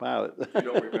he was a pilot. You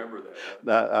don't remember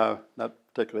that, huh? Not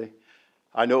particularly.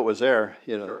 I know it was there,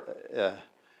 you know, Sure.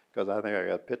 because I think I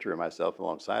got a picture of myself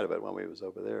alongside of it when we was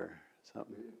over there,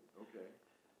 something. Okay.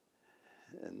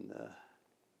 And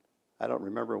I don't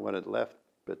remember when it left,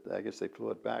 but I guess they flew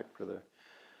it back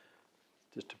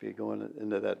just to be going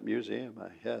into that museum, I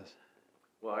guess.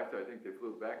 Well, actually, I think they flew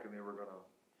it back and they were gonna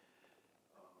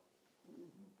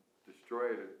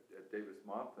destroy it at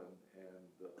Davis-Monthan,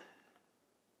 and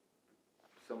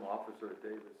some officer at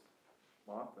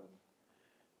Davis-Monthan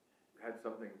had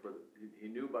something he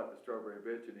knew about the Strawberry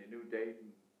Bitch, and he knew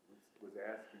Dayton was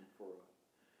asking for a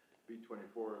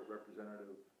B-24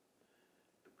 representative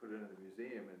to put into the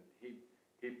museum, and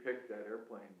he picked that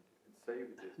airplane and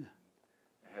saved it. And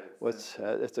had it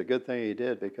sent. It's a good thing he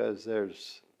did, because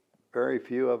there's very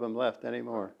few of them left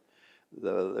anymore.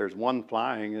 There's one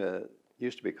flying,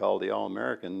 used to be called the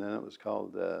All-American, then it was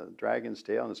called Dragon's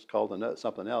Tail, and it's called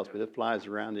something else, but it flies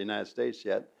around the United States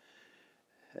yet.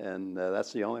 And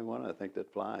that's the only one I think that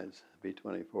flies,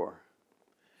 B-24.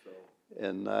 So,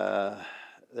 And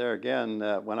there again,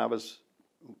 when I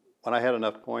had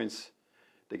enough points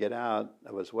to get out,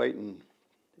 I was waiting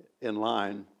in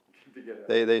line. to get out.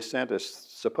 They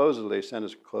supposedly sent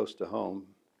us close to home,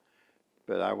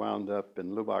 but I wound up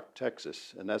in Lubbock,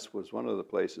 Texas, and that was one of the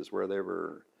places where they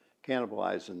were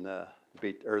cannibalizing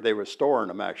they were storing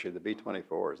them, actually, the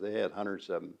B-24s. They had hundreds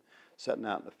of them sitting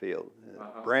out in the field,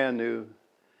 brand new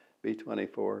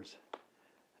B-24s,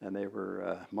 and they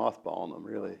were mothballing them,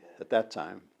 really, at that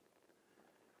time.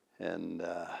 And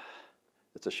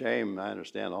it's a shame. I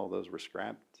understand all those were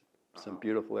scrapped. Some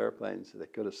beautiful airplanes. They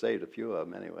could have saved a few of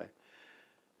them anyway.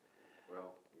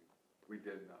 Well, we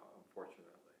didn't, unfortunately.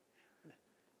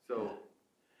 So,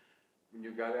 when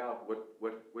you got out, when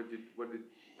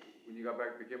you got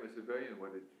back, became a civilian,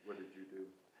 what did you do?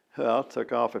 Well,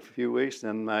 took off a few weeks,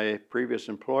 and my previous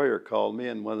employer called me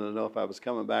and wanted to know if I was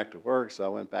coming back to work, so I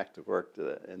went back to work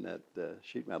in that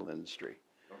sheet metal industry.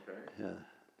 Okay. Yeah,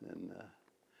 and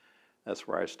that's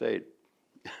where I stayed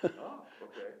Oh,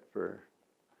 okay. for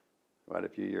quite a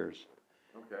few years.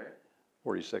 Okay.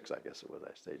 46, I guess it was,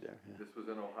 I stayed there. Yeah. This was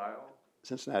in Ohio?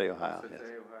 Cincinnati, Ohio.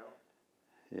 Cincinnati, Yes. Ohio?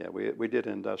 Yeah, we did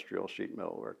industrial sheet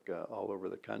metal work all over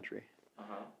the country.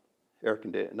 Uh-huh.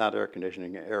 Not air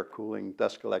conditioning, air cooling,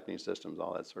 dust collecting systems,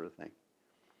 all that sort of thing.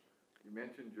 You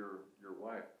mentioned your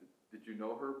wife. Did you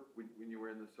know her when you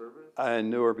were in the service? I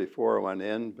knew her before I went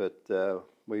in, but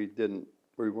we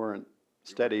weren't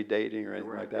steady dating or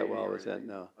anything like that while I was in.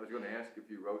 No. I was going to ask if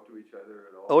you wrote to each other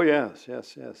at all. Oh yes.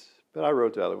 But I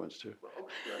wrote to other ones too. Well,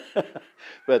 okay.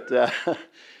 but No,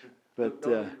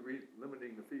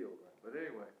 limiting the field, right? But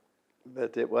anyway.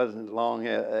 But it wasn't long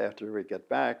after we got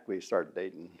back, we started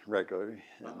dating regularly,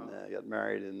 and got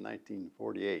married in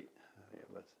 1948, I think it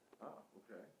was. Oh,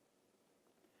 okay.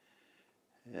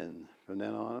 And from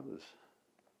then on, it was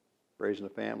raising a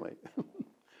family.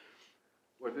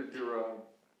 What did you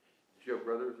have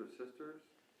brothers or sisters?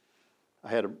 I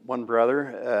had one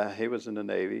brother. He was in the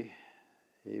Navy.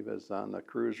 He was on the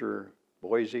cruiser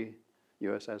Boise,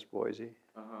 USS Boise.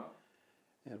 Uh-huh.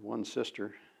 And one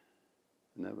sister.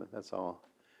 And that's all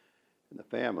in the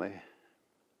family.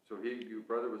 So your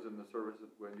brother was in the service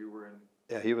when you were in?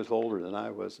 Yeah, he was older than I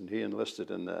was, and he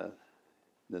enlisted in the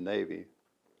Navy.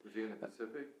 Was he in the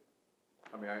Pacific?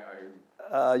 I mean,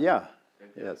 Yeah.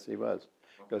 Yes, he was.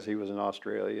 Because he was in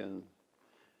Australia and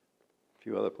a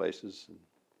few other places. And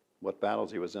what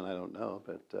battles he was in, I don't know,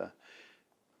 but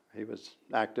he was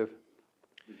active.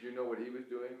 Did you know what he was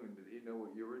doing, and did he know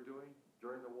what you were doing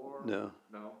during the war? No.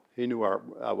 No? He knew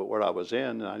what I was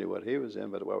in, and I knew what he was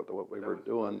in, but what we were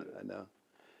doing, I know.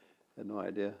 Had no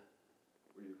idea.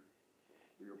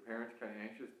 Were your parents kind of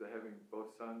anxious to having both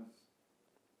sons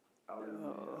out in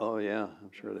the Oh yeah, I'm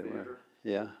sure they were.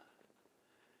 Yeah.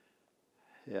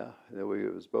 Yeah, it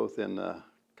was both in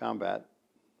combat,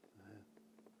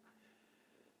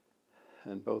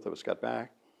 and both of us got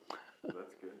back. That's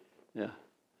good. Yeah.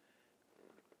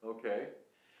 Okay.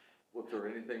 Was there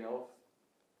anything else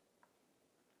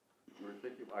you were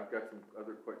thinking? I've got some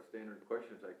other quite standard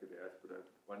questions I could ask, but I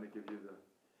wanted to give you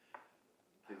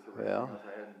in case there was anything else I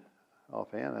hadn't.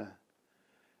 Offhand, I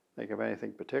think of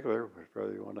anything particular, we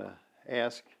probably want to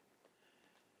ask.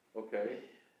 Okay.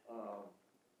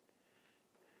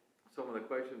 some of the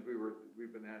questions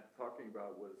we've been talking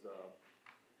about was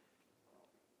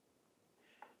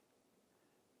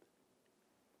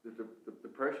the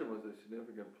Depression was a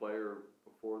significant player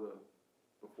before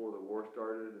the war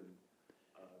started, and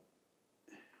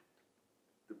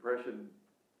Depression,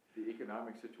 the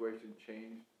economic situation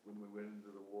changed when we went into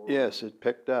the war. Yes, it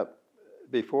picked up.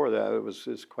 Before that, it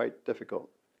was quite difficult.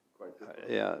 Quite difficult.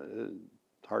 Yeah,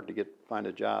 hard to find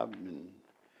a job, and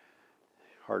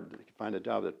hard to find a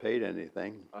job that paid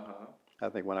anything. I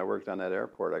think when I worked on that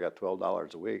airport, I got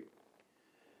 $12 a week.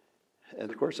 And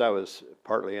of course, I was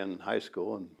partly in high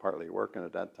school and partly working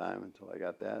at that time until I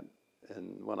got that.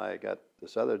 And when I got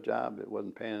this other job, it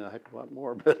wasn't paying a heck of a lot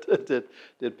more, but it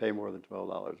did pay more than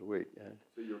 $12 a week. Yeah.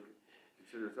 So you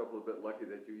consider yourself a little bit lucky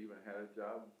that you even had a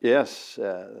job? Yes,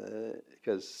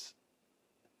 because,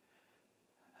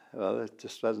 well, there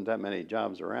just wasn't that many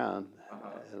jobs around,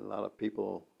 and a lot of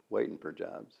people waiting for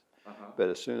jobs. But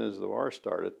as soon as the war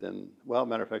started, then, well,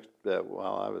 matter of fact,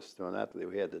 while I was doing that,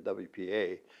 we had the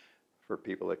WPA for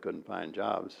people that couldn't find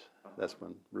jobs. That's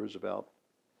when Roosevelt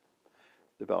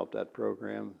developed that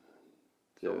program.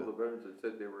 Some of the veterans that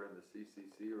said they were in the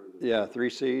CCC or the... Yeah, 3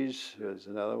 Cs was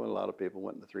another one. A lot of people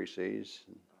went in the 3 Cs.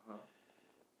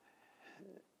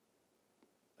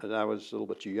 And I was a little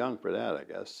bit too young for that, I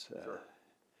guess. Sure.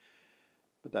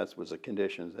 But that was the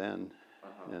conditions then.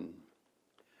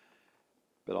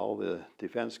 But all the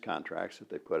defense contracts that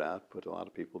they put out put a lot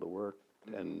of people to work.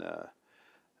 And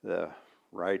the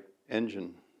Wright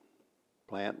engine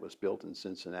plant was built in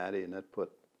Cincinnati, and that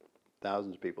put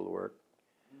thousands of people to work.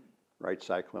 Wright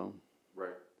Cyclone.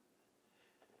 Right.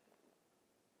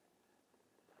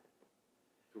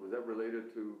 So was that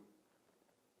related to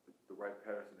the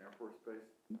Wright-Patterson Air Force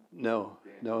Base? No,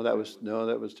 that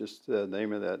was just the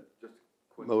name of that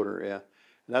motor. Yeah,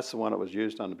 and that's the one that was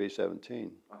used on the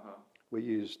B-17. We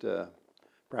used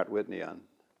Pratt Whitney on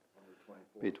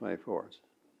B-24s.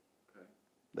 Okay.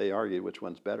 They argued which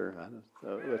one's better. I don't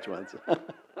know which one's.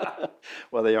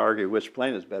 Well, they argue which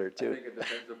plane is better too. I think it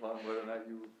depends upon whether or not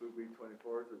you flew B-24s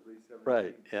or B-17.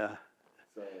 Right. Yeah.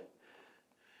 So,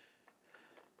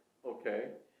 okay.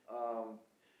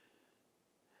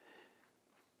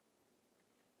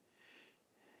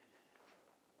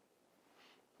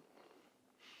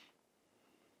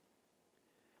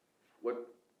 What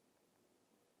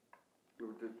we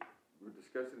were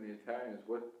discussing the Italians.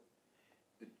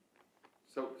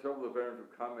 Some of the veterans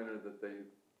have commented that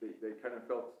they kind of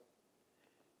felt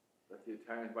that the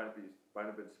Italians might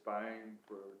have been spying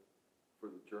for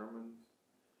the Germans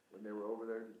when they were over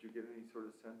there. Did you get any sort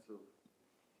of sense of?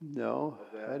 No,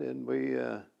 of that? I didn't. We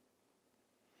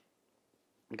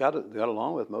got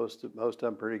along with most of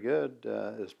them pretty good,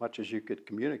 as much as you could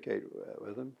communicate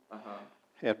with them.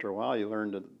 After a while, you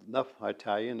learned enough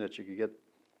Italian that you could get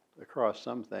across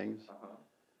some things.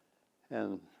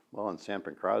 And well, in San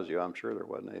Pancrazio, I'm sure there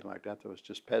wasn't anything like that. There was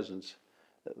just peasants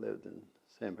that lived in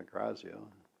San Pancrazio.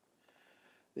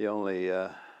 The only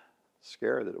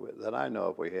scare that I know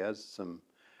of we had, some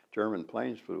German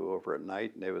planes flew over at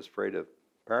night, and they was afraid of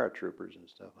paratroopers and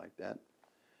stuff like that.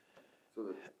 So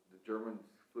the Germans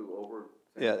flew over?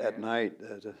 Yeah, at night,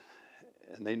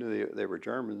 and they knew they were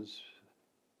Germans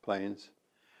planes.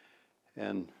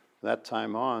 And from that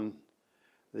time on,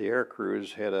 the air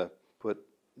crews had to put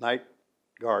night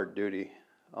guard duty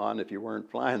on if you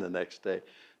weren't flying the next day.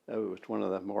 That was one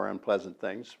of the more unpleasant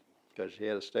things, because you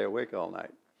had to stay awake all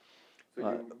night.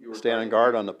 So you were stand on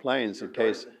guard on the planes in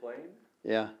case. The plane?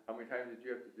 Yeah. How many times did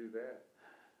you have to do that?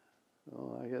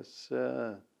 Well, I guess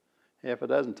half a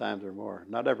dozen times or more.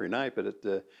 Not every night, but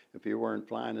if you weren't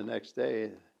flying the next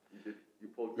day,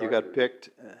 you got picked.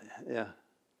 Yeah.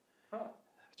 Huh.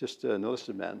 Just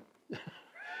enlisted men.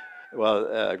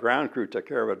 Well, ground crew took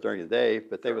care of it during the day,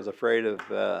 but they was afraid of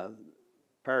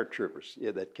paratroopers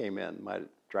that came in, might have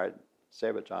tried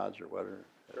sabotage or whatever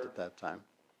at that time.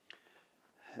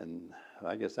 And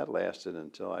I guess that lasted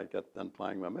until I got done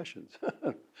flying my missions.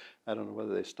 I don't know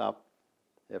whether they stopped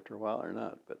after a while or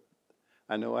not, but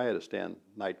I know I had to stand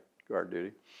night guard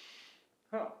duty.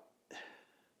 Huh.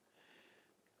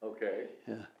 Okay.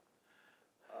 Yeah.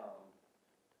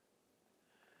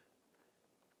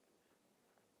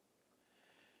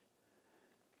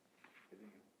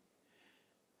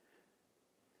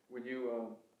 When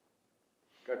you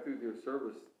got through your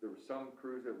service, there were some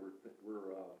crews that were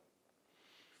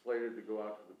slated to go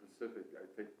out to the Pacific. I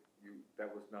think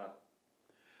that was not.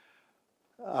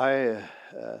 I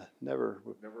never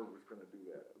was going to do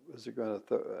that. Was it going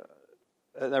to?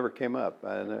 It never came up.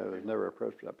 I was never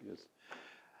approached that because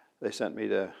they sent me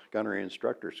to gunnery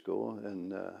instructor school,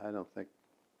 and I don't think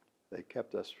they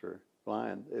kept us for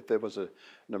flying. If there was an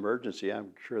emergency,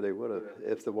 I'm sure they would have.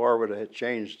 If the war would have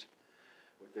changed,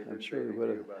 I'm sure they would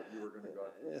have.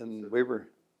 And we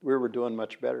were doing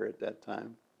much better at that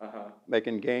time,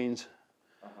 making gains.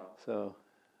 So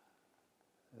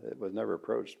it was never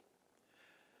approached.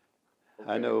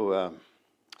 I know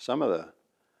some of the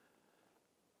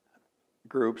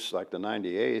groups, like the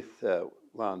 98th,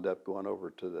 wound up going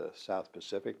over to the South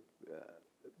Pacific,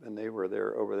 and they were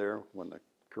over there when the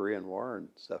Korean War and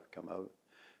stuff come out.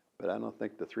 But I don't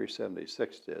think the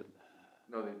 376 did.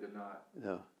 No, they did not.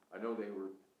 No. I know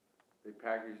they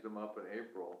packaged them up in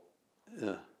April.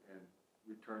 Yeah. And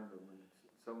returned them. And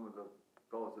some of the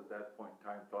fellows at that point in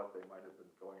time thought they might have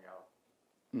been going out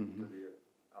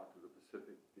to the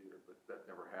Pacific theater, but that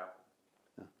never happened.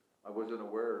 Yeah. I wasn't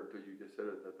aware until you just said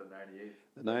it that the 98th.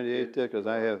 The 98th did, because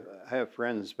I have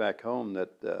friends back home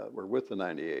that were with the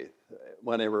 98th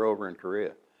when they were over in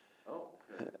Korea. Oh,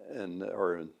 okay. And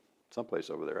or in someplace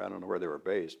over there. I don't know where they were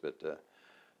based, but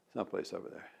someplace over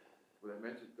there. Well,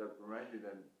 that reminds me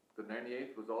then, the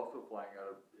 98th was also flying out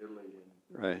of Italy.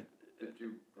 And right.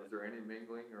 Was there any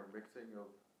mingling or mixing of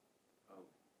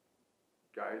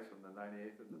guys from the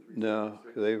 98th and the 376? No,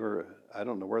 they were, I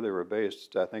don't know where they were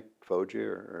based. I think Fuji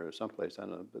or someplace, I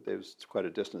don't know, but they was quite a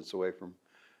distance away from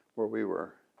where we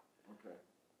were. Okay.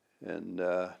 And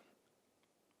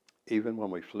even when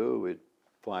we flew, we'd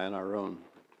fly in our own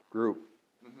group.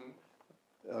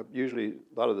 Usually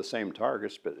a lot of the same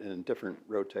targets, but in different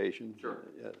rotations. Sure.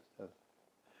 Yeah.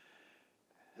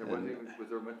 Was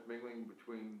there much mingling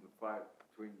between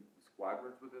between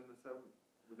squadrons within the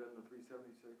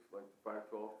 376, like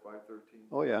 512, 513?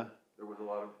 Oh yeah. There was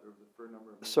a fair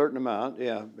number of. A certain amount,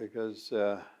 yeah, because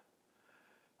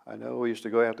I know we used to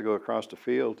have to go across the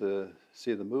field to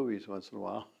see the movies once in a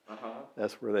while.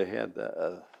 That's where they had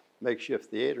the makeshift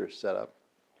theaters set up,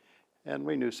 and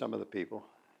we knew some of the people,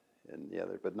 and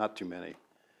but not too many,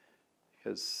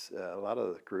 because a lot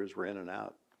of the crews were in and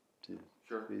out.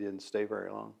 Sure. We didn't stay very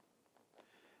long.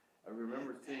 I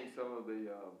remember seeing some of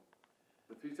the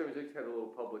 376 had a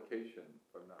little publication,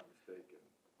 if I'm not mistaken,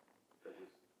 that was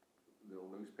a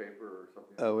little newspaper or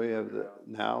something. Oh, we have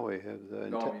now we have the.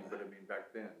 No, I mean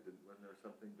back then, wasn't there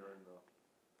something during the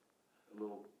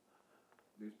little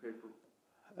newspaper?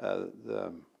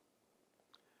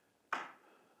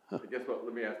 I guess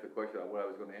let me ask the question. What I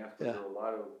was going to ask was there a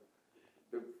lot of.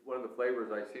 One of the flavors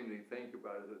I seem to think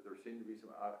about is that there seemed to be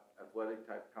some athletic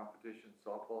type competition,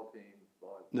 softball team,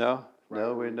 volleyball.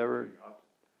 No, we never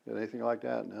did anything like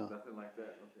that. No. Nothing like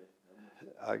that. Okay.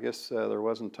 I guess there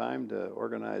wasn't time to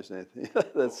organize anything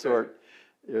of that sort.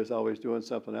 It was always doing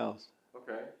something else.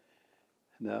 Okay.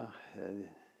 No.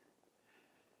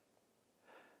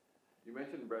 You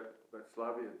mentioned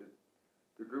Breslavia.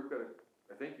 The group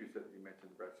I think you said you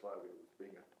mentioned Breslavia was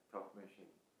being a tough mission.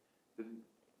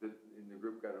 And the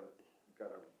group got a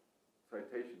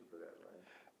citation for that,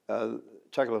 right?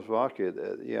 Czechoslovakia,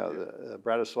 the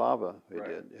Bratislava, we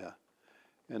did, yeah.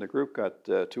 And the group got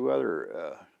two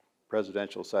other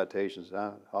presidential citations.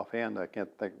 Offhand, I can't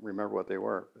remember what they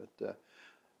were, but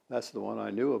that's the one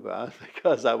I knew about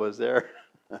because I was there.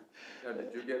 Now,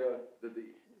 did you get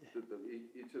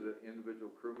each of the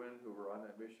individual crewmen who were on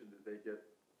that mission, did they get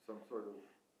some sort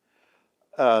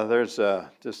of? There's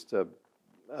just a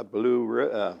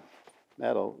blue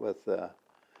medal with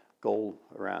gold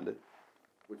around it.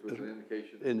 Which was an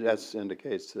indication? That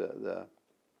indicates the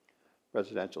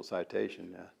presidential citation,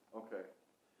 yeah. Okay.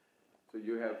 So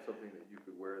you have something that you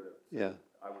could wear that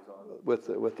I was on?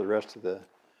 With the rest of the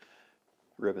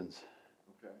ribbons.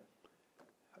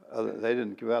 Okay. They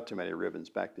didn't give out too many ribbons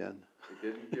back then. They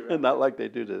didn't give out? Not like they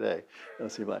do today. Don't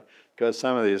seem like, because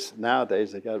some of these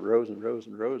nowadays, they got rows and rows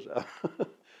and rows of.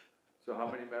 So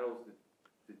how many medals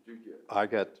did you get? I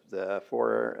got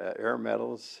 4 air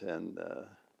medals and,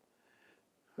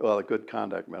 a good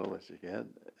conduct medal as you get,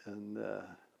 and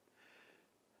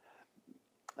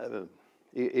a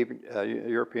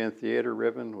European theater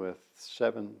ribbon with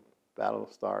 7 battle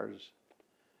stars,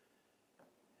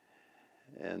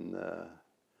 and the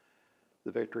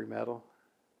victory medal.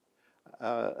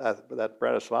 That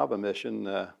Bratislava mission,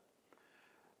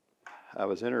 I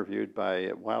was interviewed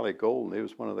by Wiley Golden. He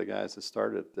was one of the guys that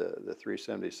started the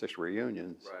 376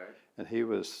 reunions. Right. And he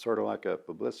was sort of like a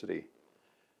publicity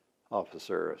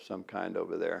officer of some kind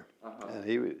over there. And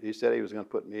he said he was going to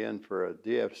put me in for a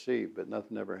DFC, but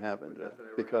nothing ever happened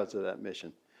because of that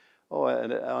mission. Oh,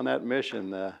 and on that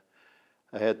mission, I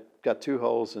had got 2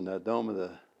 holes in the dome of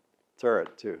the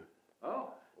turret, too.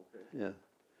 Oh, okay. Yeah.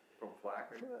 From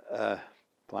flak?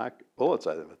 Flak bullets,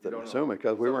 I'm assuming,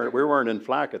 because we weren't in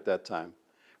flak at that time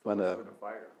when the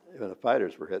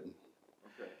fighters were hitting.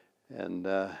 Okay. And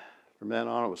from then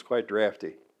on, it was quite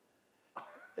drafty.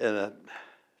 And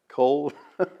cold.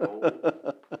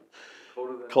 Cold?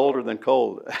 Colder than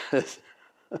cold. Yeah.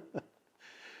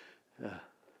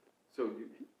 So,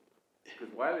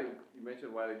 because Wiley, you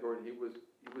mentioned Wiley Gordon, he was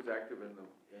active in the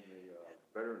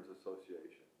Veterans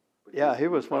Association. But Yeah, he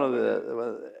was one of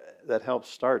the that helped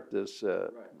start this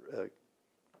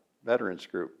veterans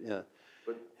group. Yeah.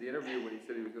 But the interview when he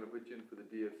said he was going to put you in for the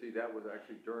DFC, that was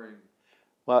actually during.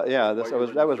 Well, yeah,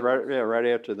 that was right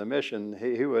after the mission.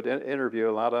 He would interview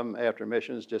a lot of them after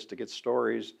missions just to get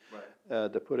stories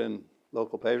to put in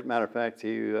local papers. Matter of fact,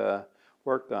 he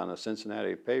worked on a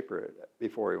Cincinnati paper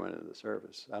before he went into the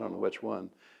service. I don't know which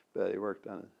one, but he worked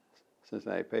on a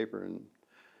Cincinnati paper, and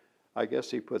I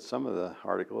guess he put some of the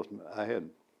articles. I had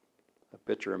a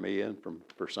picture of me in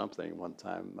for something one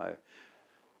time my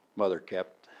mother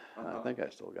kept. I think I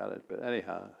still got it, but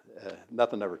anyhow,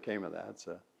 nothing ever came of that.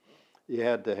 So you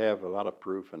had to have a lot of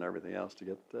proof and everything else to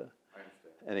get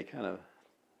any kind of.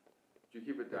 Did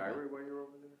you keep a diary while you were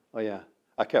over there? Oh yeah,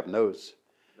 I kept notes,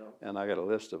 No? and I got a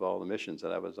list of all the missions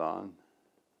that I was on.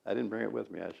 I didn't bring it with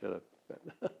me. I should have. I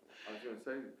was going to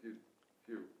say, if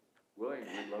you're willing,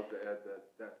 we'd love to add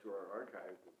that to our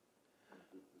archive,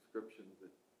 the descriptions, the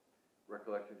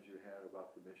recollections you had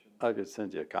about the mission. I could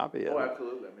send you a copy of it. Oh,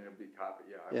 absolutely. I mean, it'd be a copy.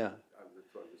 Yeah.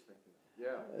 That's what I was thinking.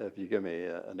 Yeah. If you give me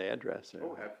an address.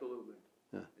 Oh, absolutely.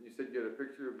 Yeah. And you said you had a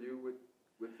picture of you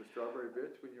with the strawberry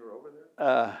bitch when you were over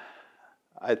there?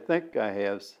 I think I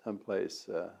have someplace.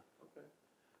 Okay.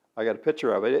 I got a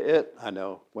picture of it. I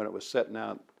know when it was setting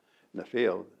out in the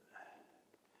field.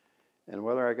 And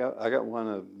whether I got one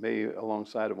of me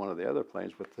alongside of one of the other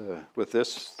planes with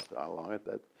this along it.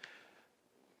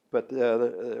 But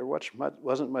there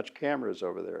wasn't much cameras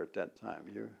over there at that time.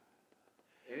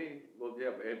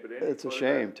 But it's a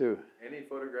shame too. Any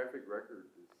photographic record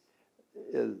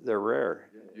they're rare.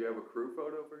 Do you have a crew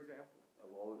photo, for example,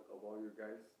 of all your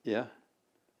guys? Yeah.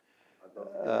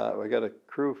 We got a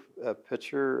crew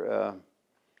picture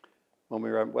when we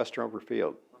were at West Rover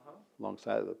Field,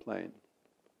 alongside of the plane.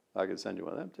 I could send you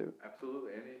one of them too.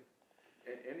 Absolutely.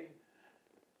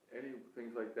 Any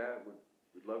things like that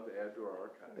we'd love to add to our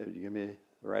archive. If you give me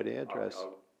the right address.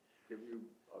 I'll give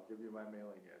you my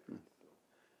mailing address.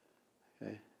 So.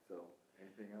 Okay. So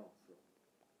anything else? So.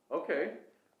 Okay.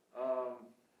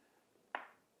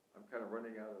 I'm kind of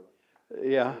running out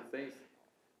of things.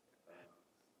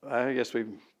 I guess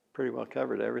we've pretty well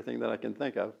covered everything that I can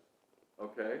think of.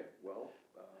 Okay. Well,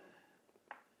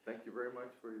 thank you very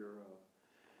much for your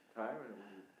time, and it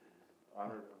was an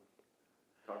honor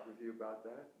to talk with you about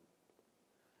that.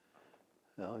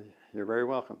 Well, you're very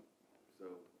welcome. So,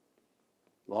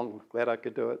 Glad I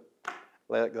could do it.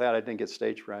 Glad I didn't get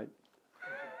stage fright.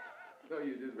 No,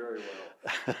 you did very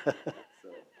well. So,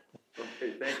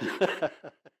 okay, thank you.